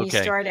 Yes, when you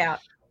start out.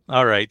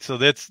 All right. So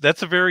that's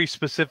a very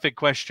specific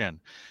question.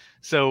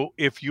 So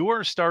if you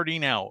are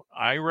starting out,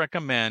 I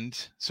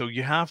recommend, so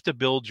you have to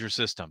build your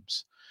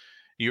systems.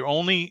 You're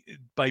only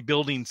by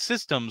building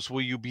systems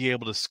will you be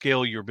able to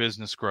scale your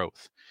business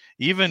growth.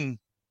 Even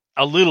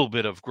a little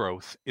bit of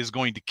growth is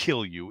going to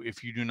kill you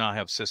if you do not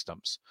have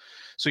systems.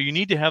 So you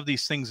need to have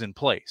these things in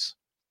place.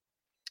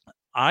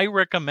 I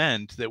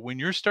recommend that when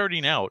you're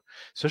starting out,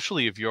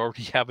 especially if you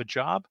already have a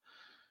job,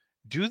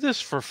 do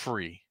this for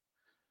free.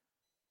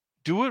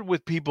 Do it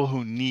with people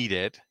who need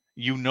it.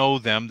 You know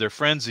them, they're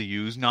friends of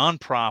yours,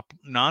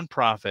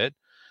 nonprofit,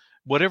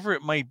 whatever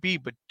it might be,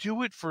 but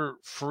do it for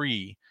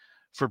free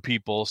for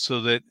people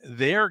so that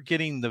they're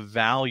getting the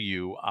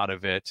value out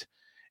of it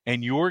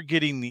and you're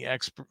getting the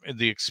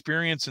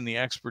experience and the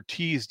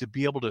expertise to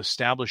be able to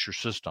establish your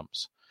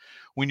systems.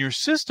 When your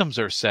systems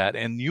are set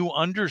and you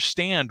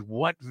understand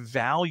what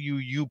value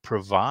you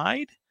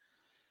provide,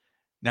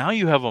 now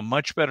you have a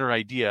much better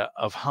idea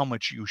of how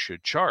much you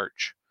should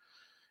charge.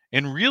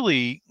 And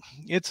really,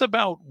 it's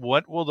about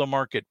what will the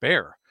market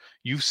bear.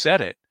 You've said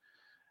it.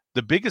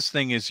 The biggest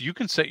thing is you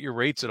can set your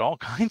rates at all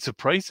kinds of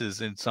prices,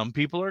 and some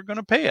people are going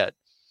to pay it.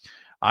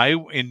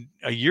 In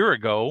a year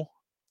ago,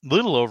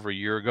 little over a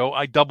year ago,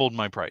 I doubled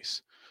my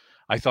price.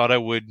 I thought I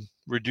would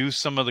reduce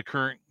some of the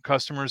current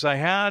customers I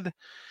had,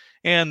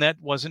 and that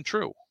wasn't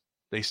true.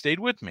 They stayed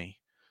with me.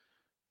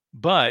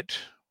 But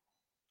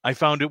I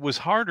found it was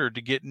harder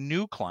to get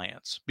new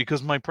clients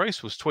because my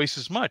price was twice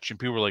as much. And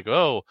people were like,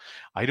 oh,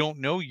 I don't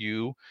know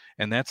you,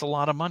 and that's a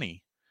lot of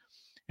money.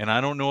 And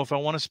I don't know if I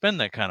want to spend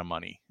that kind of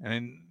money.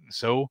 And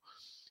so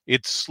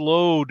it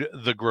slowed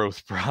the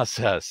growth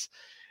process.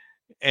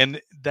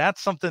 And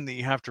that's something that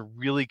you have to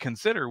really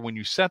consider when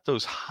you set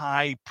those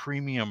high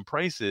premium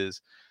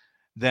prices,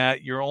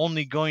 that you're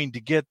only going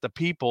to get the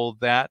people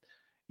that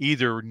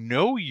either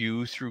know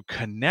you through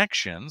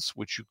connections,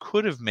 which you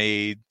could have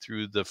made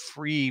through the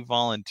free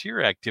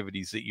volunteer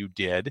activities that you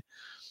did,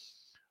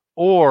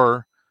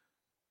 or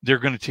they're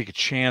going to take a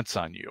chance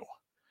on you.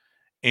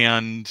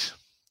 And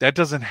that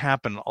doesn't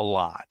happen a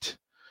lot.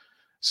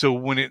 So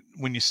when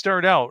you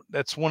start out,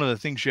 that's one of the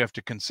things you have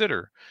to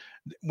consider.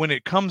 When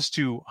it comes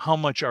to how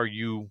much are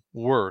you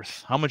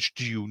worth, how much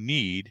do you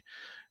need,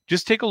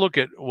 just take a look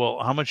at, well,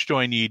 how much do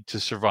I need to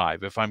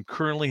survive? If I'm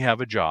currently have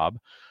a job,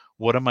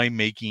 what am I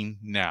making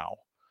now?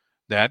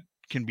 That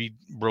can be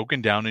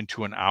broken down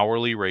into an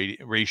hourly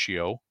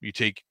ratio. You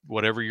take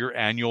whatever your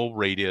annual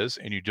rate is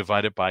and you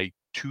divide it by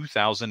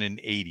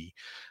 2,080.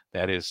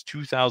 That is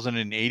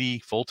 2,080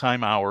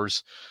 full-time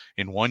hours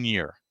in 1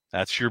 year.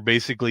 That's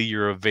basically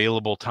your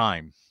available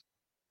time.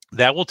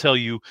 That will tell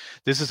you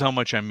this is how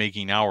much I'm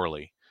making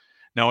hourly.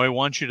 Now, I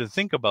want you to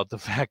think about the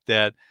fact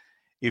that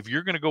if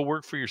you're going to go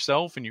work for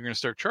yourself and you're going to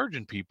start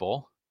charging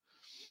people,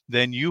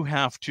 then you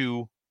have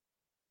to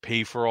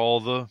pay for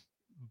all the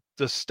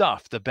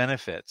stuff, the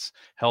benefits,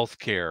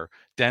 healthcare,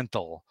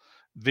 dental,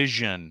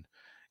 vision,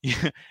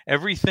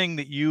 everything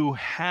that you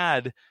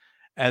had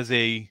as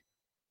a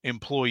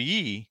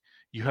employee,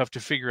 you have to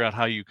figure out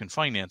how you can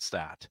finance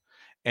that.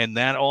 And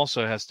that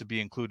also has to be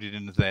included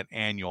into that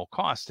annual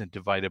cost and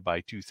divided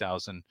by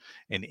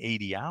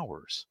 2,080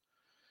 hours.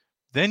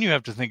 Then you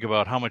have to think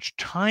about how much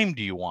time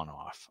do you want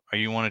off? Or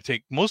you want to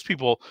take, most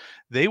people,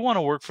 they want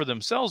to work for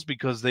themselves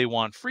because they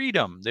want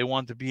freedom. They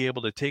want to be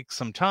able to take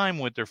some time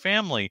with their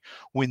family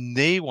when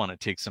they want to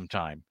take some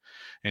time.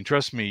 And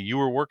trust me, you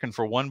were working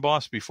for one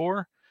boss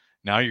before.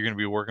 Now you're going to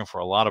be working for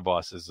a lot of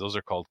bosses. Those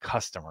are called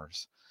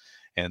customers.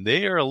 And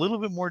they are a little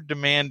bit more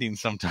demanding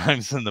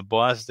sometimes than the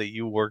boss that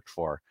you worked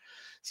for.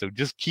 So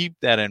just keep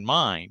that in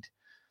mind.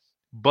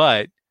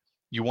 But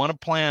you want to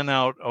plan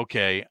out,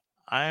 okay,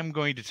 I'm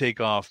going to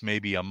take off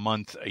maybe a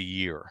month a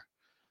year.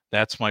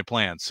 That's my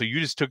plan. So you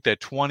just took that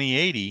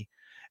 2080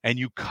 and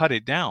you cut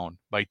it down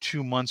by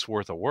 2 months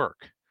worth of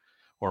work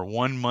or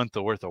 1 month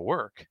worth of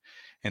work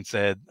and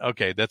said,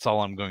 okay, that's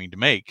all I'm going to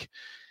make.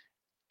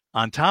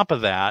 On top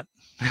of that,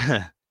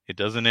 it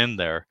doesn't end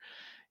there.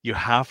 You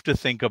have to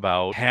think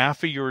about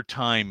half of your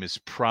time is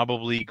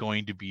probably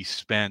going to be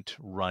spent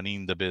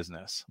running the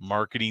business,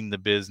 marketing the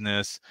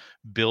business,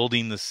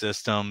 building the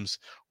systems,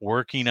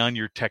 working on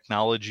your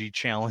technology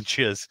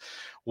challenges,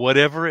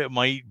 whatever it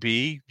might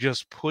be,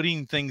 just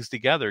putting things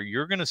together.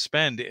 You're going to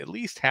spend at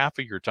least half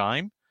of your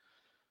time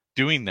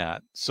doing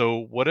that.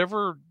 So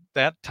whatever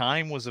that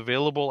time was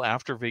available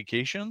after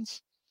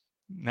vacations,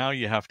 now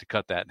you have to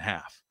cut that in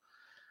half.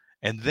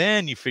 And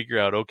then you figure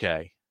out,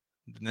 okay,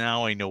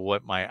 now I know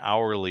what my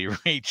hourly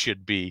rate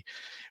should be,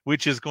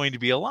 which is going to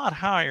be a lot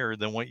higher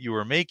than what you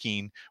were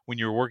making when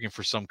you were working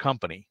for some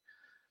company.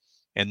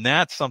 And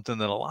that's something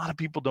that a lot of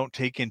people don't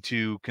take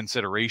into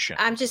consideration.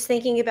 I'm just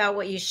thinking about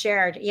what you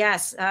shared.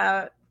 Yes,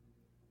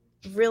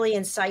 really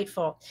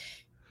insightful.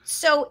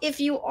 So if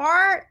you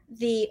are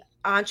the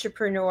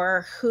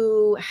entrepreneur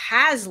who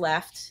has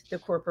left the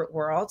corporate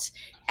world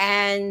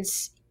and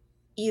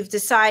you've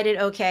decided,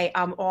 okay,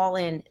 I'm all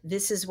in.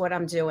 This is what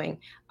I'm doing.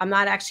 I'm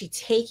not actually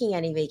taking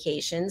any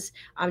vacations.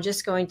 I'm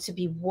just going to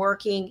be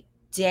working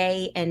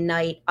day and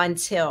night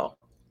until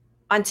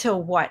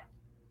what?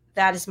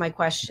 That is my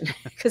question.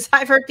 Because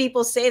I've heard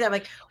people say that,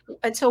 like,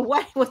 until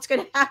what? What's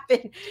going to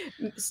happen?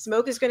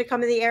 Smoke is going to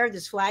come in the air.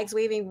 There's flags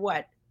waving.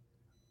 What?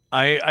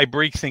 I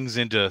break things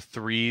into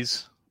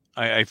threes.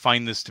 I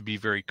find this to be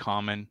very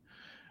common.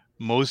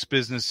 Most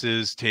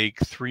businesses take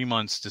 3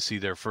 months to see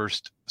their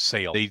first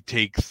sale. They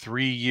take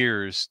 3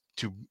 years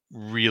to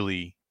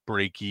really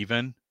break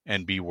even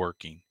and be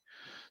working.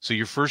 So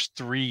your first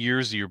 3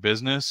 years of your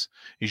business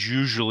is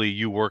usually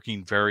you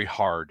working very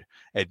hard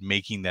at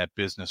making that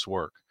business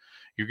work.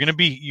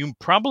 You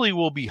probably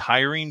will be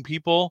hiring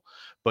people,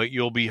 but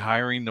you'll be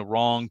hiring the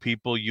wrong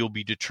people. You'll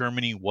be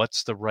determining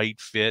what's the right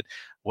fit.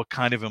 What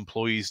kind of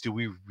employees do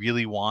we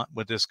really want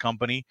with this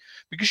company?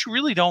 Because you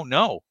really don't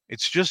know.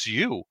 It's just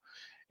you.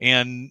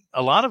 And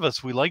a lot of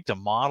us, we like to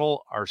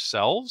model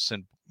ourselves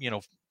and,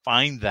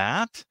 find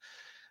that's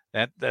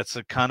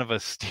a kind of a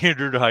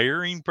standard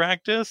hiring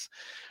practice,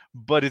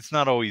 but it's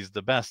not always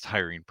the best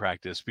hiring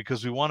practice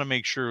because we want to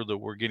make sure that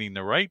we're getting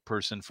the right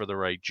person for the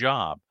right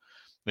job.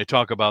 They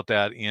talk about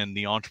that in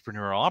the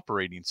entrepreneurial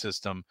operating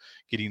system,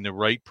 getting the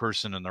right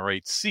person in the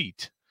right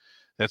seat.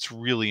 That's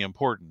really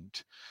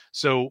important.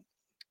 So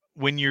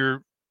when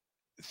you're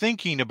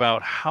thinking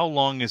about how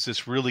long is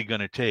this really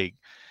going to take,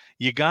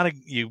 you're going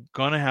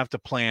to have to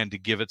plan to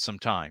give it some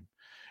time.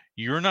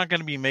 You're not going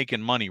to be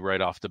making money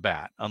right off the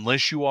bat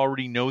unless you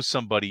already know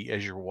somebody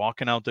as you're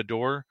walking out the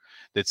door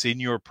that's in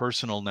your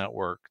personal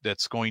network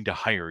that's going to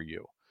hire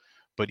you.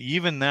 But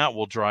even that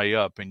will dry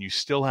up, and you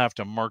still have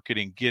to market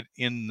and get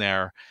in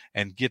there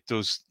and get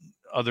those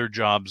other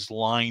jobs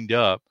lined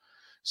up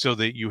so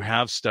that you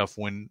have stuff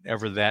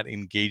whenever that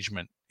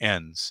engagement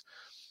ends.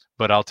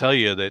 But I'll tell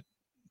you that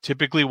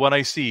typically what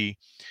I see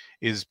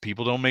is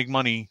people don't make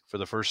money for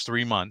the first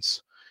 3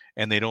 months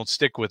and they don't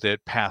stick with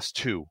it past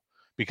 2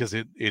 because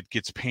it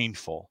gets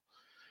painful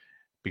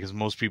because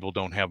most people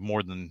don't have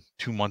more than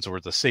 2 months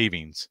worth of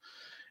savings.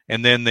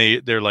 And then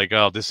they're like,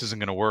 oh, this isn't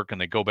going to work. And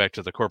they go back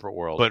to the corporate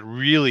world. But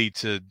really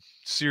to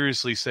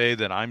seriously say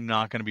that I'm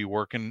not going to be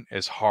working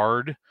as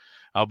hard,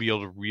 I'll be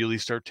able to really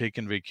start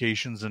taking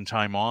vacations and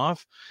time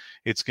off,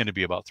 it's going to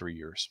be about 3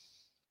 years.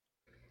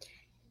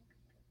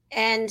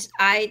 And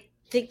I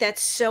think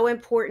that's so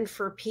important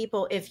for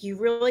people. If you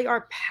really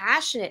are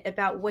passionate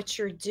about what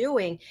you're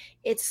doing,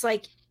 it's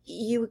like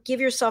you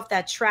give yourself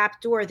that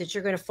trap door that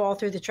you're going to fall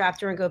through the trap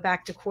door and go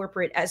back to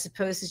corporate, as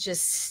opposed to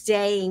just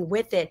staying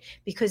with it,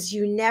 because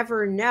you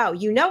never know.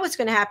 You know what's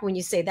going to happen when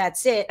you say,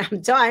 that's it, I'm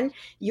done.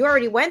 You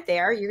already went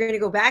there. You're going to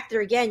go back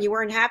there again. You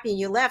weren't happy and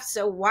you left.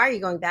 So why are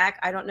you going back?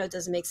 I don't know. It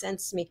doesn't make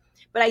sense to me.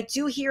 But I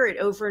do hear it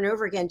over and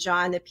over again,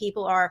 John, that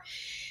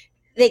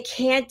they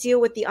can't deal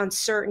with the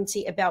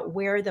uncertainty about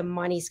where the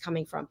money's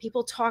coming from.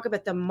 People talk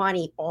about the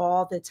money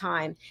all the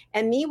time.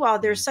 And meanwhile,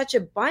 there's such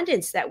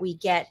abundance that we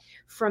get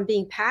from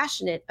being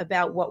passionate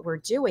about what we're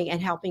doing and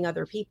helping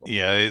other people.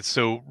 Yeah.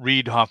 So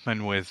Reid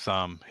Hoffman, with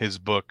his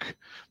book,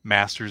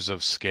 Masters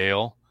of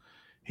Scale,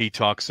 he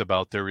talks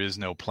about there is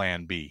no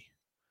plan B.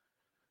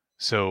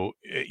 So,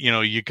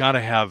 you got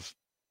to have,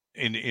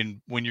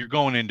 when you're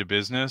going into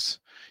business,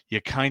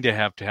 you kind of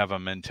have to have a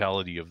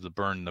mentality of the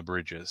burn the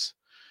bridges.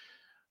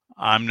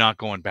 I'm not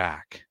going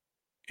back,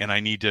 and I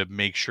need to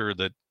make sure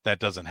that that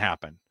doesn't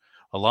happen.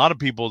 A lot of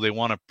people, they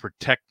want to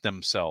protect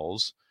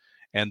themselves,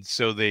 and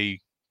so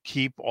they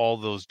keep all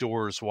those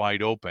doors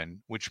wide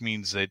open, which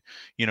means that,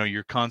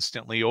 you're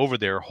constantly over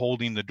there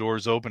holding the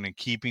doors open and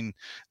keeping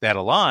that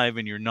alive,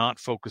 and you're not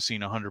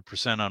focusing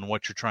 100% on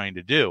what you're trying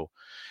to do.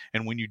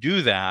 And when you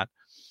do that,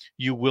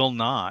 you will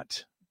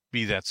not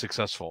be that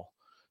successful,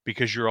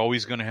 because you're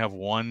always going to have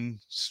one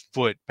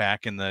foot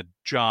back in the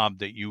job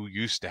that you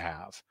used to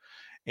have.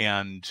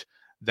 And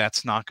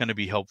that's not going to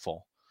be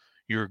helpful.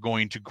 You're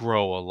going to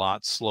grow a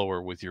lot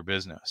slower with your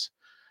business.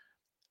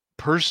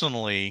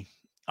 Personally,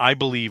 I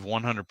believe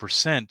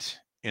 100%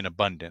 in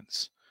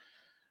abundance.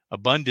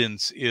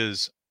 Abundance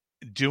is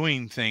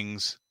doing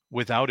things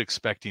without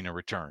expecting a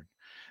return.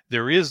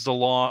 There is the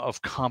law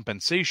of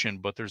compensation,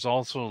 but there's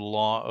also the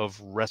law of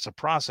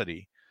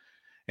reciprocity.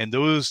 And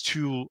those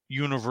two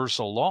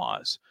universal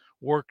laws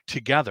work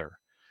together.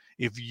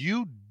 If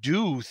you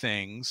do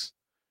things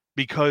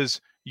because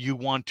you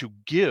want to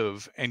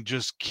give and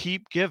just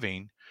keep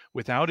giving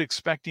without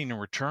expecting a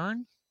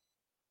return,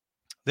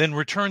 then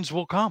returns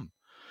will come.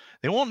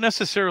 They won't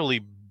necessarily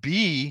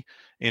be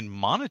in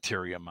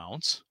monetary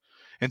amounts.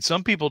 And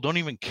some people don't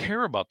even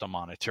care about the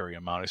monetary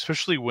amount,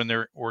 especially when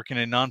they're working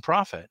in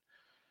nonprofit.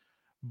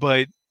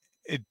 But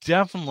it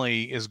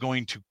definitely is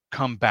going to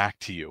come back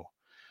to you.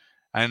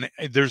 And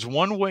there's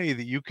one way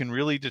that you can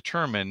really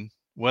determine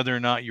whether or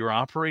not you're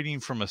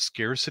operating from a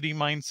scarcity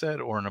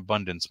mindset or an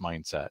abundance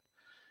mindset.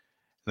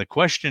 The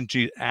question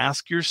to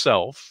ask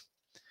yourself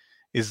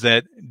is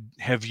that,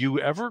 have you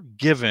ever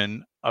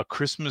given a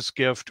Christmas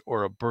gift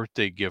or a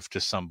birthday gift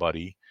to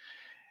somebody,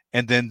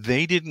 and then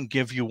they didn't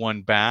give you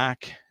one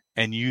back,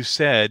 and you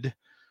said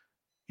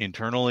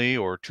internally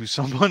or to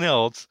someone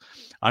else,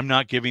 I'm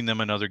not giving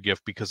them another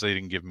gift because they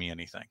didn't give me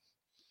anything?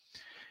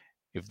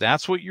 If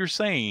that's what you're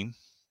saying,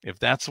 if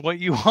that's what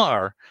you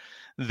are,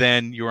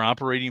 then you're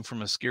operating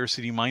from a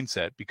scarcity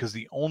mindset, because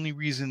the only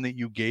reason that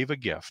you gave a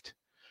gift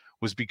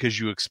was because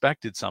you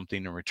expected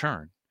something in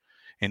return.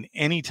 And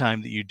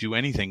anytime that you do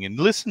anything, and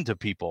listen to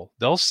people,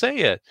 they'll say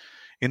it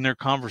in their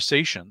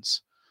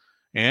conversations.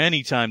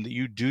 Anytime that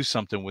you do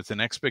something with an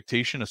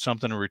expectation of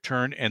something in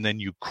return, and then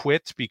you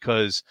quit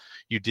because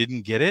you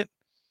didn't get it,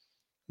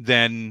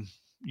 then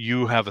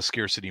you have a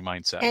scarcity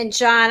mindset. And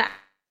John,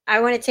 I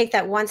want to take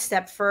that one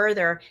step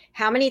further.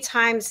 How many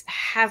times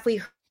have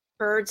we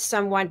heard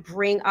someone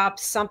bring up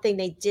something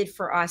they did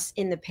for us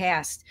in the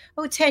past?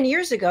 Oh, 10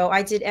 years ago,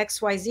 I did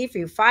XYZ for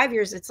you. 5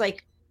 years, it's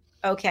like,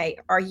 okay,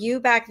 are you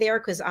back there?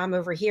 Because I'm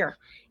over here.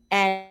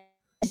 And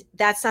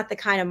that's not the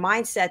kind of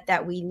mindset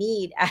that we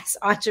need as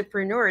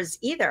entrepreneurs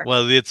either.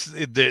 Well,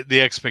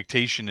 the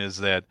expectation is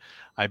that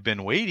I've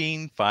been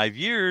waiting 5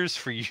 years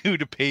for you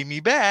to pay me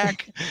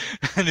back.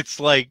 And it's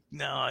like,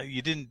 no,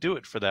 you didn't do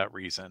it for that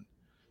reason.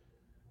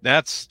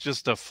 That's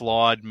just a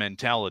flawed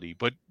mentality.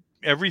 But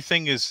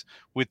everything is,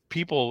 with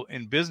people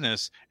in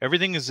business,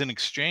 everything is in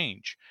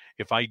exchange.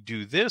 If I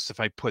do this, if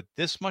I put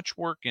this much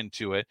work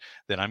into it,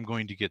 then I'm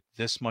going to get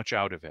this much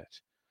out of it.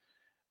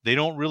 They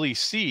don't really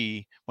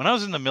see. When I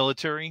was in the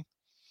military,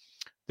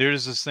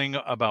 there's this thing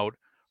about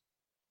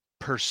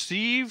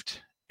perceived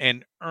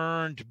and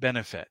earned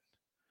benefit.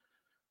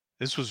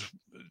 This was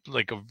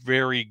like a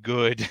very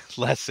good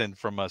lesson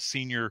from a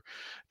senior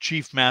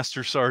chief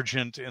master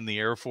sergeant in the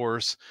Air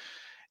Force.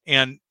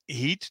 And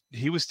he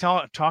was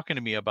talking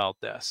to me about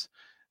this,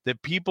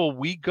 that people,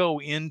 we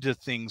go into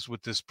things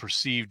with this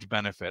perceived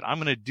benefit. I'm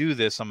going to do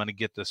this. I'm going to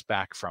get this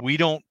back from. We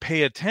don't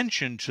pay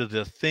attention to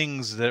the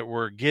things that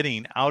we're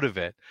getting out of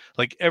it.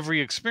 Like every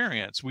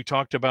experience we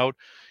talked about,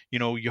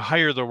 you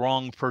hire the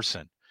wrong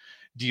person.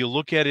 Do you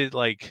look at it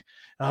like,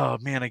 oh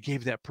man, I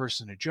gave that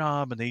person a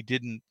job and they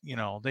didn't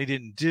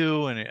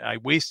do, and I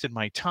wasted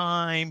my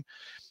time.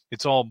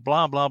 It's all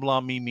blah, blah,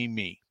 blah,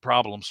 me,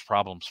 problems.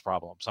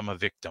 I'm a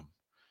victim.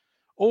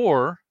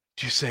 Or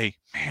do you say,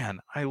 man,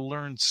 I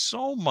learned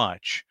so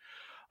much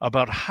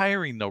about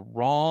hiring the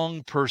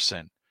wrong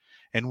person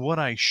and what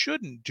I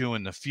shouldn't do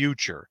in the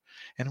future.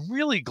 And I'm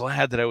really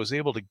glad that I was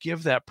able to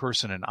give that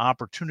person an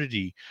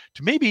opportunity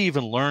to maybe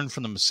even learn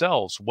from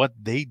themselves what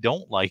they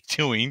don't like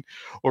doing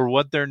or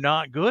what they're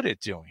not good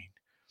at doing.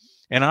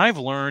 And I've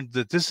learned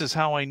that this is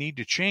how I need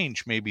to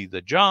change maybe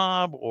the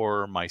job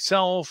or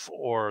myself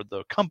or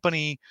the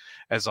company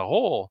as a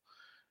whole.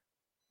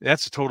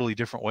 That's a totally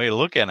different way of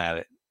looking at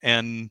it.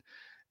 And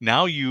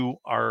now you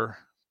are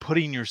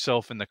putting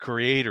yourself in the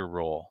creator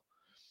role.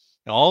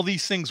 Now, all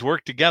these things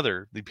work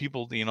together. The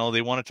people, they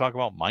want to talk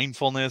about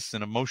mindfulness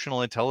and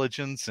emotional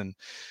intelligence and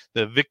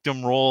the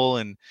victim role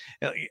and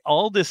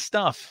all this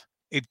stuff.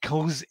 It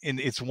goes in,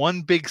 it's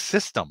one big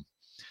system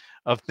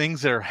of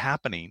things that are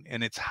happening.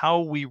 And it's how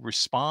we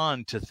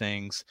respond to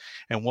things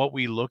and what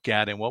we look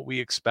at and what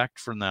we expect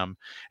from them.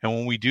 And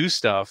when we do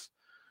stuff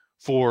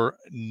for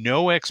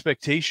no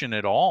expectation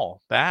at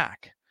all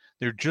back,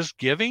 they're just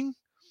giving,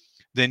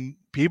 then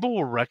people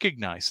will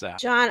recognize that.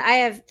 John, I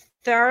have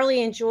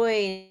thoroughly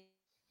enjoyed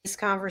this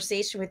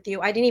conversation with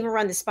you. I didn't even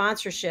run the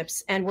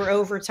sponsorships and we're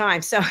over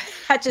time. So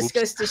that just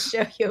goes to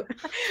show you.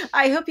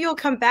 I hope you'll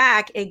come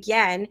back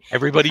again.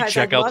 Everybody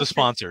check out the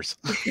sponsors.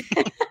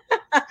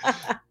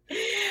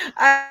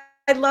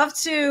 I'd love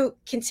to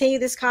continue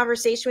this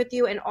conversation with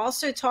you and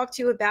also talk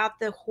to you about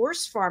the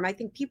horse farm. I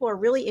think people are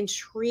really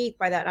intrigued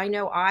by that. I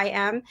know I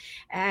am,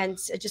 and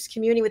just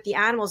communing with the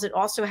animals and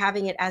also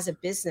having it as a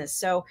business.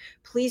 So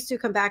please do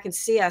come back and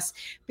see us.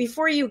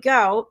 Before you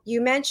go, you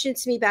mentioned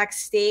to me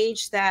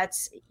backstage that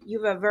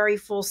you have a very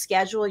full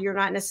schedule. You're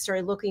not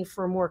necessarily looking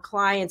for more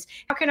clients.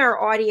 How can our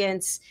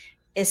audience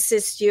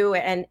assist you,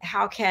 and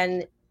how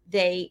can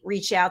they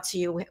reach out to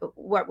you?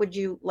 What would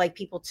you like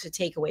people to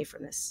take away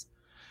from this?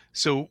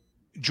 So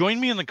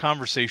join me in the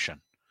conversation.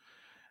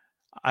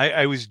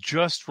 I was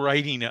just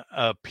writing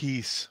a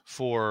piece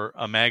for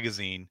a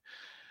magazine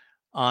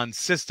on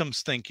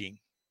systems thinking.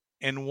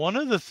 And one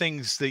of the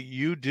things that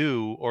you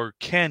do or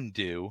can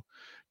do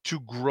to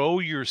grow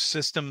your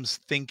systems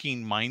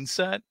thinking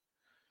mindset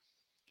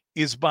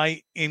is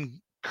by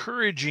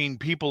encouraging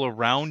people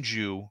around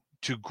you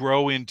to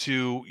grow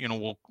into,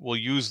 we'll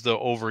use the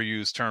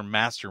overused term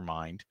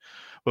mastermind.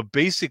 But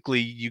basically,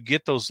 you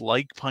get those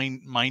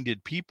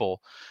like-minded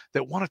people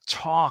that want to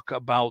talk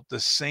about the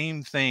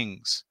same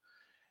things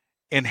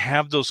and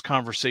have those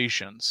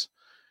conversations.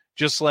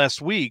 Just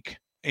last week,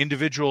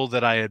 individual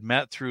that I had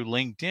met through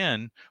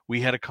LinkedIn, we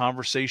had a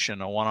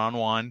conversation, a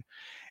one-on-one,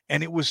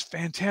 and it was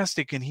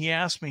fantastic. And he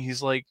asked me,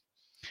 he's like,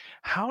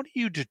 how do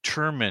you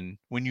determine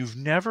when you've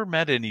never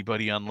met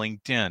anybody on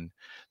LinkedIn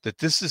that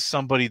this is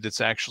somebody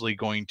that's actually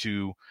going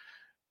to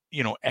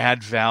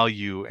add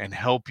value and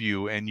help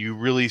you, and you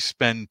really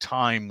spend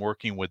time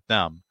working with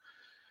them?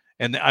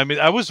 And I mean,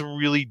 that was a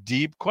really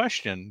deep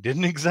question.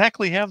 Didn't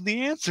exactly have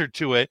the answer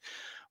to it,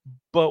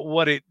 but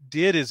what it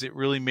did is it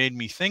really made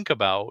me think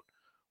about,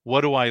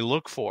 what do I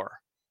look for?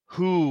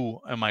 Who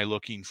am I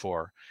looking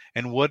for?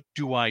 And what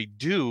do I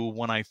do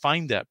when I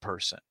find that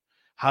person?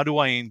 How do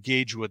I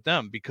engage with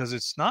them? Because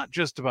it's not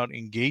just about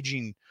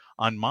engaging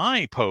on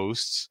my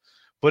posts,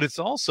 but it's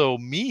also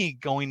me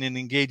going and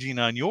engaging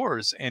on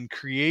yours and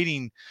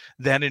creating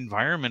that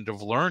environment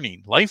of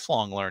learning,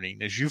 lifelong learning,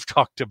 as you've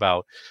talked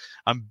about.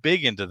 I'm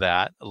big into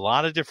that. A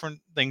lot of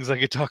different things I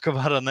could talk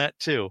about on that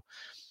too.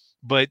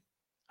 But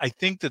I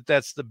think that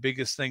that's the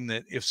biggest thing,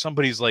 that if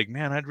somebody's like,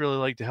 man, I'd really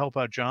like to help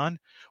out John,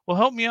 well,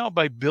 help me out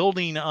by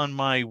building on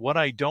my what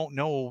I don't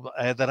know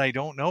that I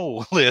don't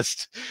know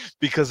list,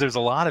 because there's a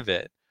lot of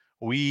it.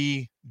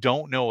 We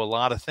don't know a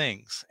lot of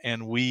things,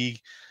 and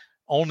we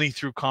only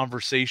through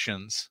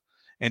conversations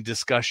and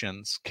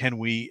discussions can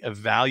we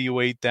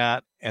evaluate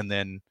that and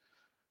then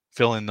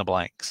fill in the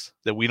blanks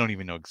that we don't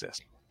even know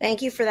exist.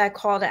 Thank you for that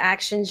call to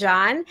action,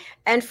 John.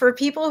 And for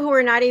people who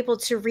are not able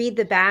to read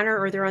the banner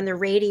or they're on the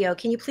radio,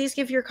 can you please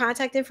give your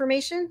contact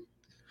information?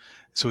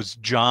 So it's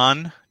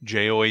John,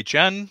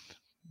 John,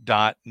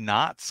 .Knotts,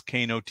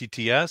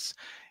 Knotts.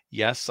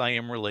 Yes, I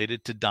am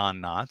related to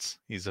Don Knotts.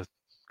 He's a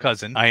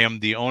cousin. I am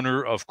the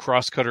owner of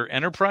Crosscutter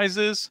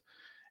Enterprises,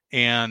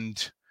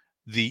 and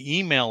the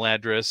email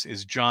address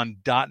is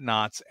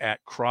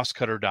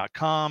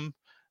john.knotts@crosscutter.com.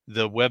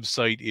 The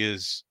website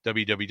is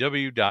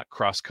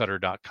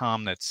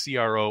www.crosscutter.com. That's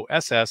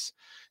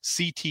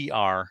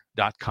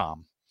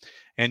CROSSCTR.com.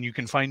 And you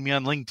can find me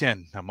on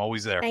LinkedIn. I'm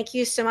always there. Thank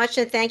you so much.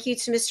 And thank you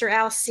to Mr.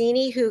 Al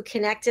Cini, who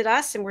connected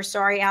us. And we're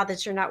sorry, Al,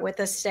 that you're not with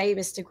us today. You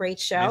missed a great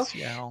show. Miss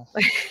you, Al.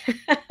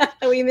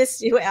 We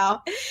missed you,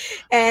 Al.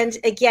 And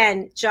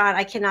again, John,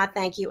 I cannot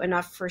thank you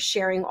enough for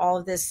sharing all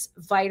of this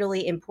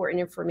vitally important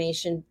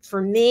information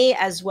for me,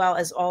 as well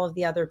as all of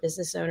the other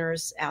business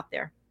owners out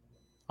there.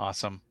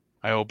 Awesome.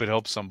 I hope it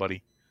helps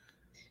somebody.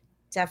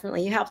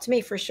 Definitely. You helped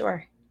me for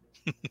sure.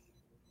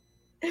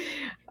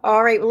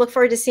 All right. We'll look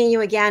forward to seeing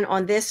you again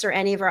on this or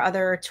any of our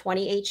other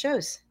 28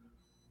 shows.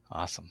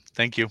 Awesome.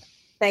 Thank you.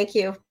 Thank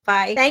you.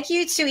 Bye. Thank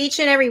you to each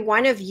and every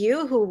one of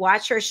you who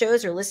watch our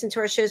shows or listen to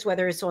our shows,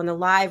 whether it's on the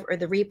live or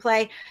the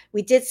replay.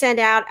 We did send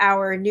out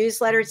our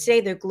newsletter today,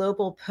 the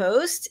Global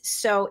Post.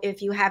 So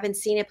if you haven't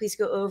seen it, please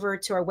go over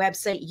to our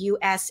website,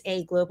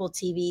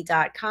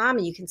 usaglobaltv.com,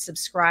 and you can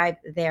subscribe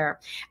there.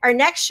 Our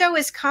next show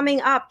is coming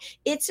up.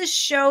 It's a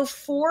show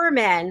for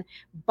men,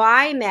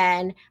 by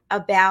men,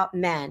 about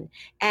men.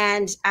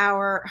 And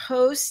our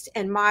host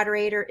and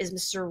moderator is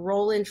Mr.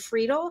 Roland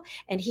Friedel,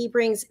 and he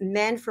brings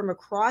men from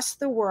across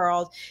the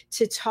world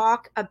to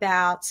talk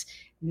about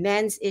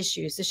men's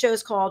issues. The show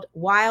is called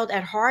Wild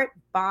at Heart,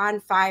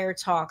 Bonfire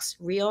Talks,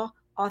 real,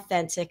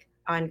 authentic,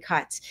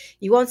 uncut.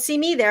 You won't see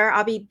me there.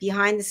 I'll be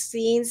behind the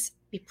scenes,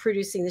 be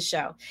producing the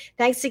show.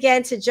 Thanks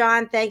again to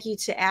John. Thank you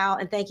to Al,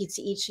 and thank you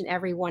to each and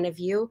every one of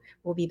you.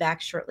 We'll be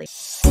back shortly.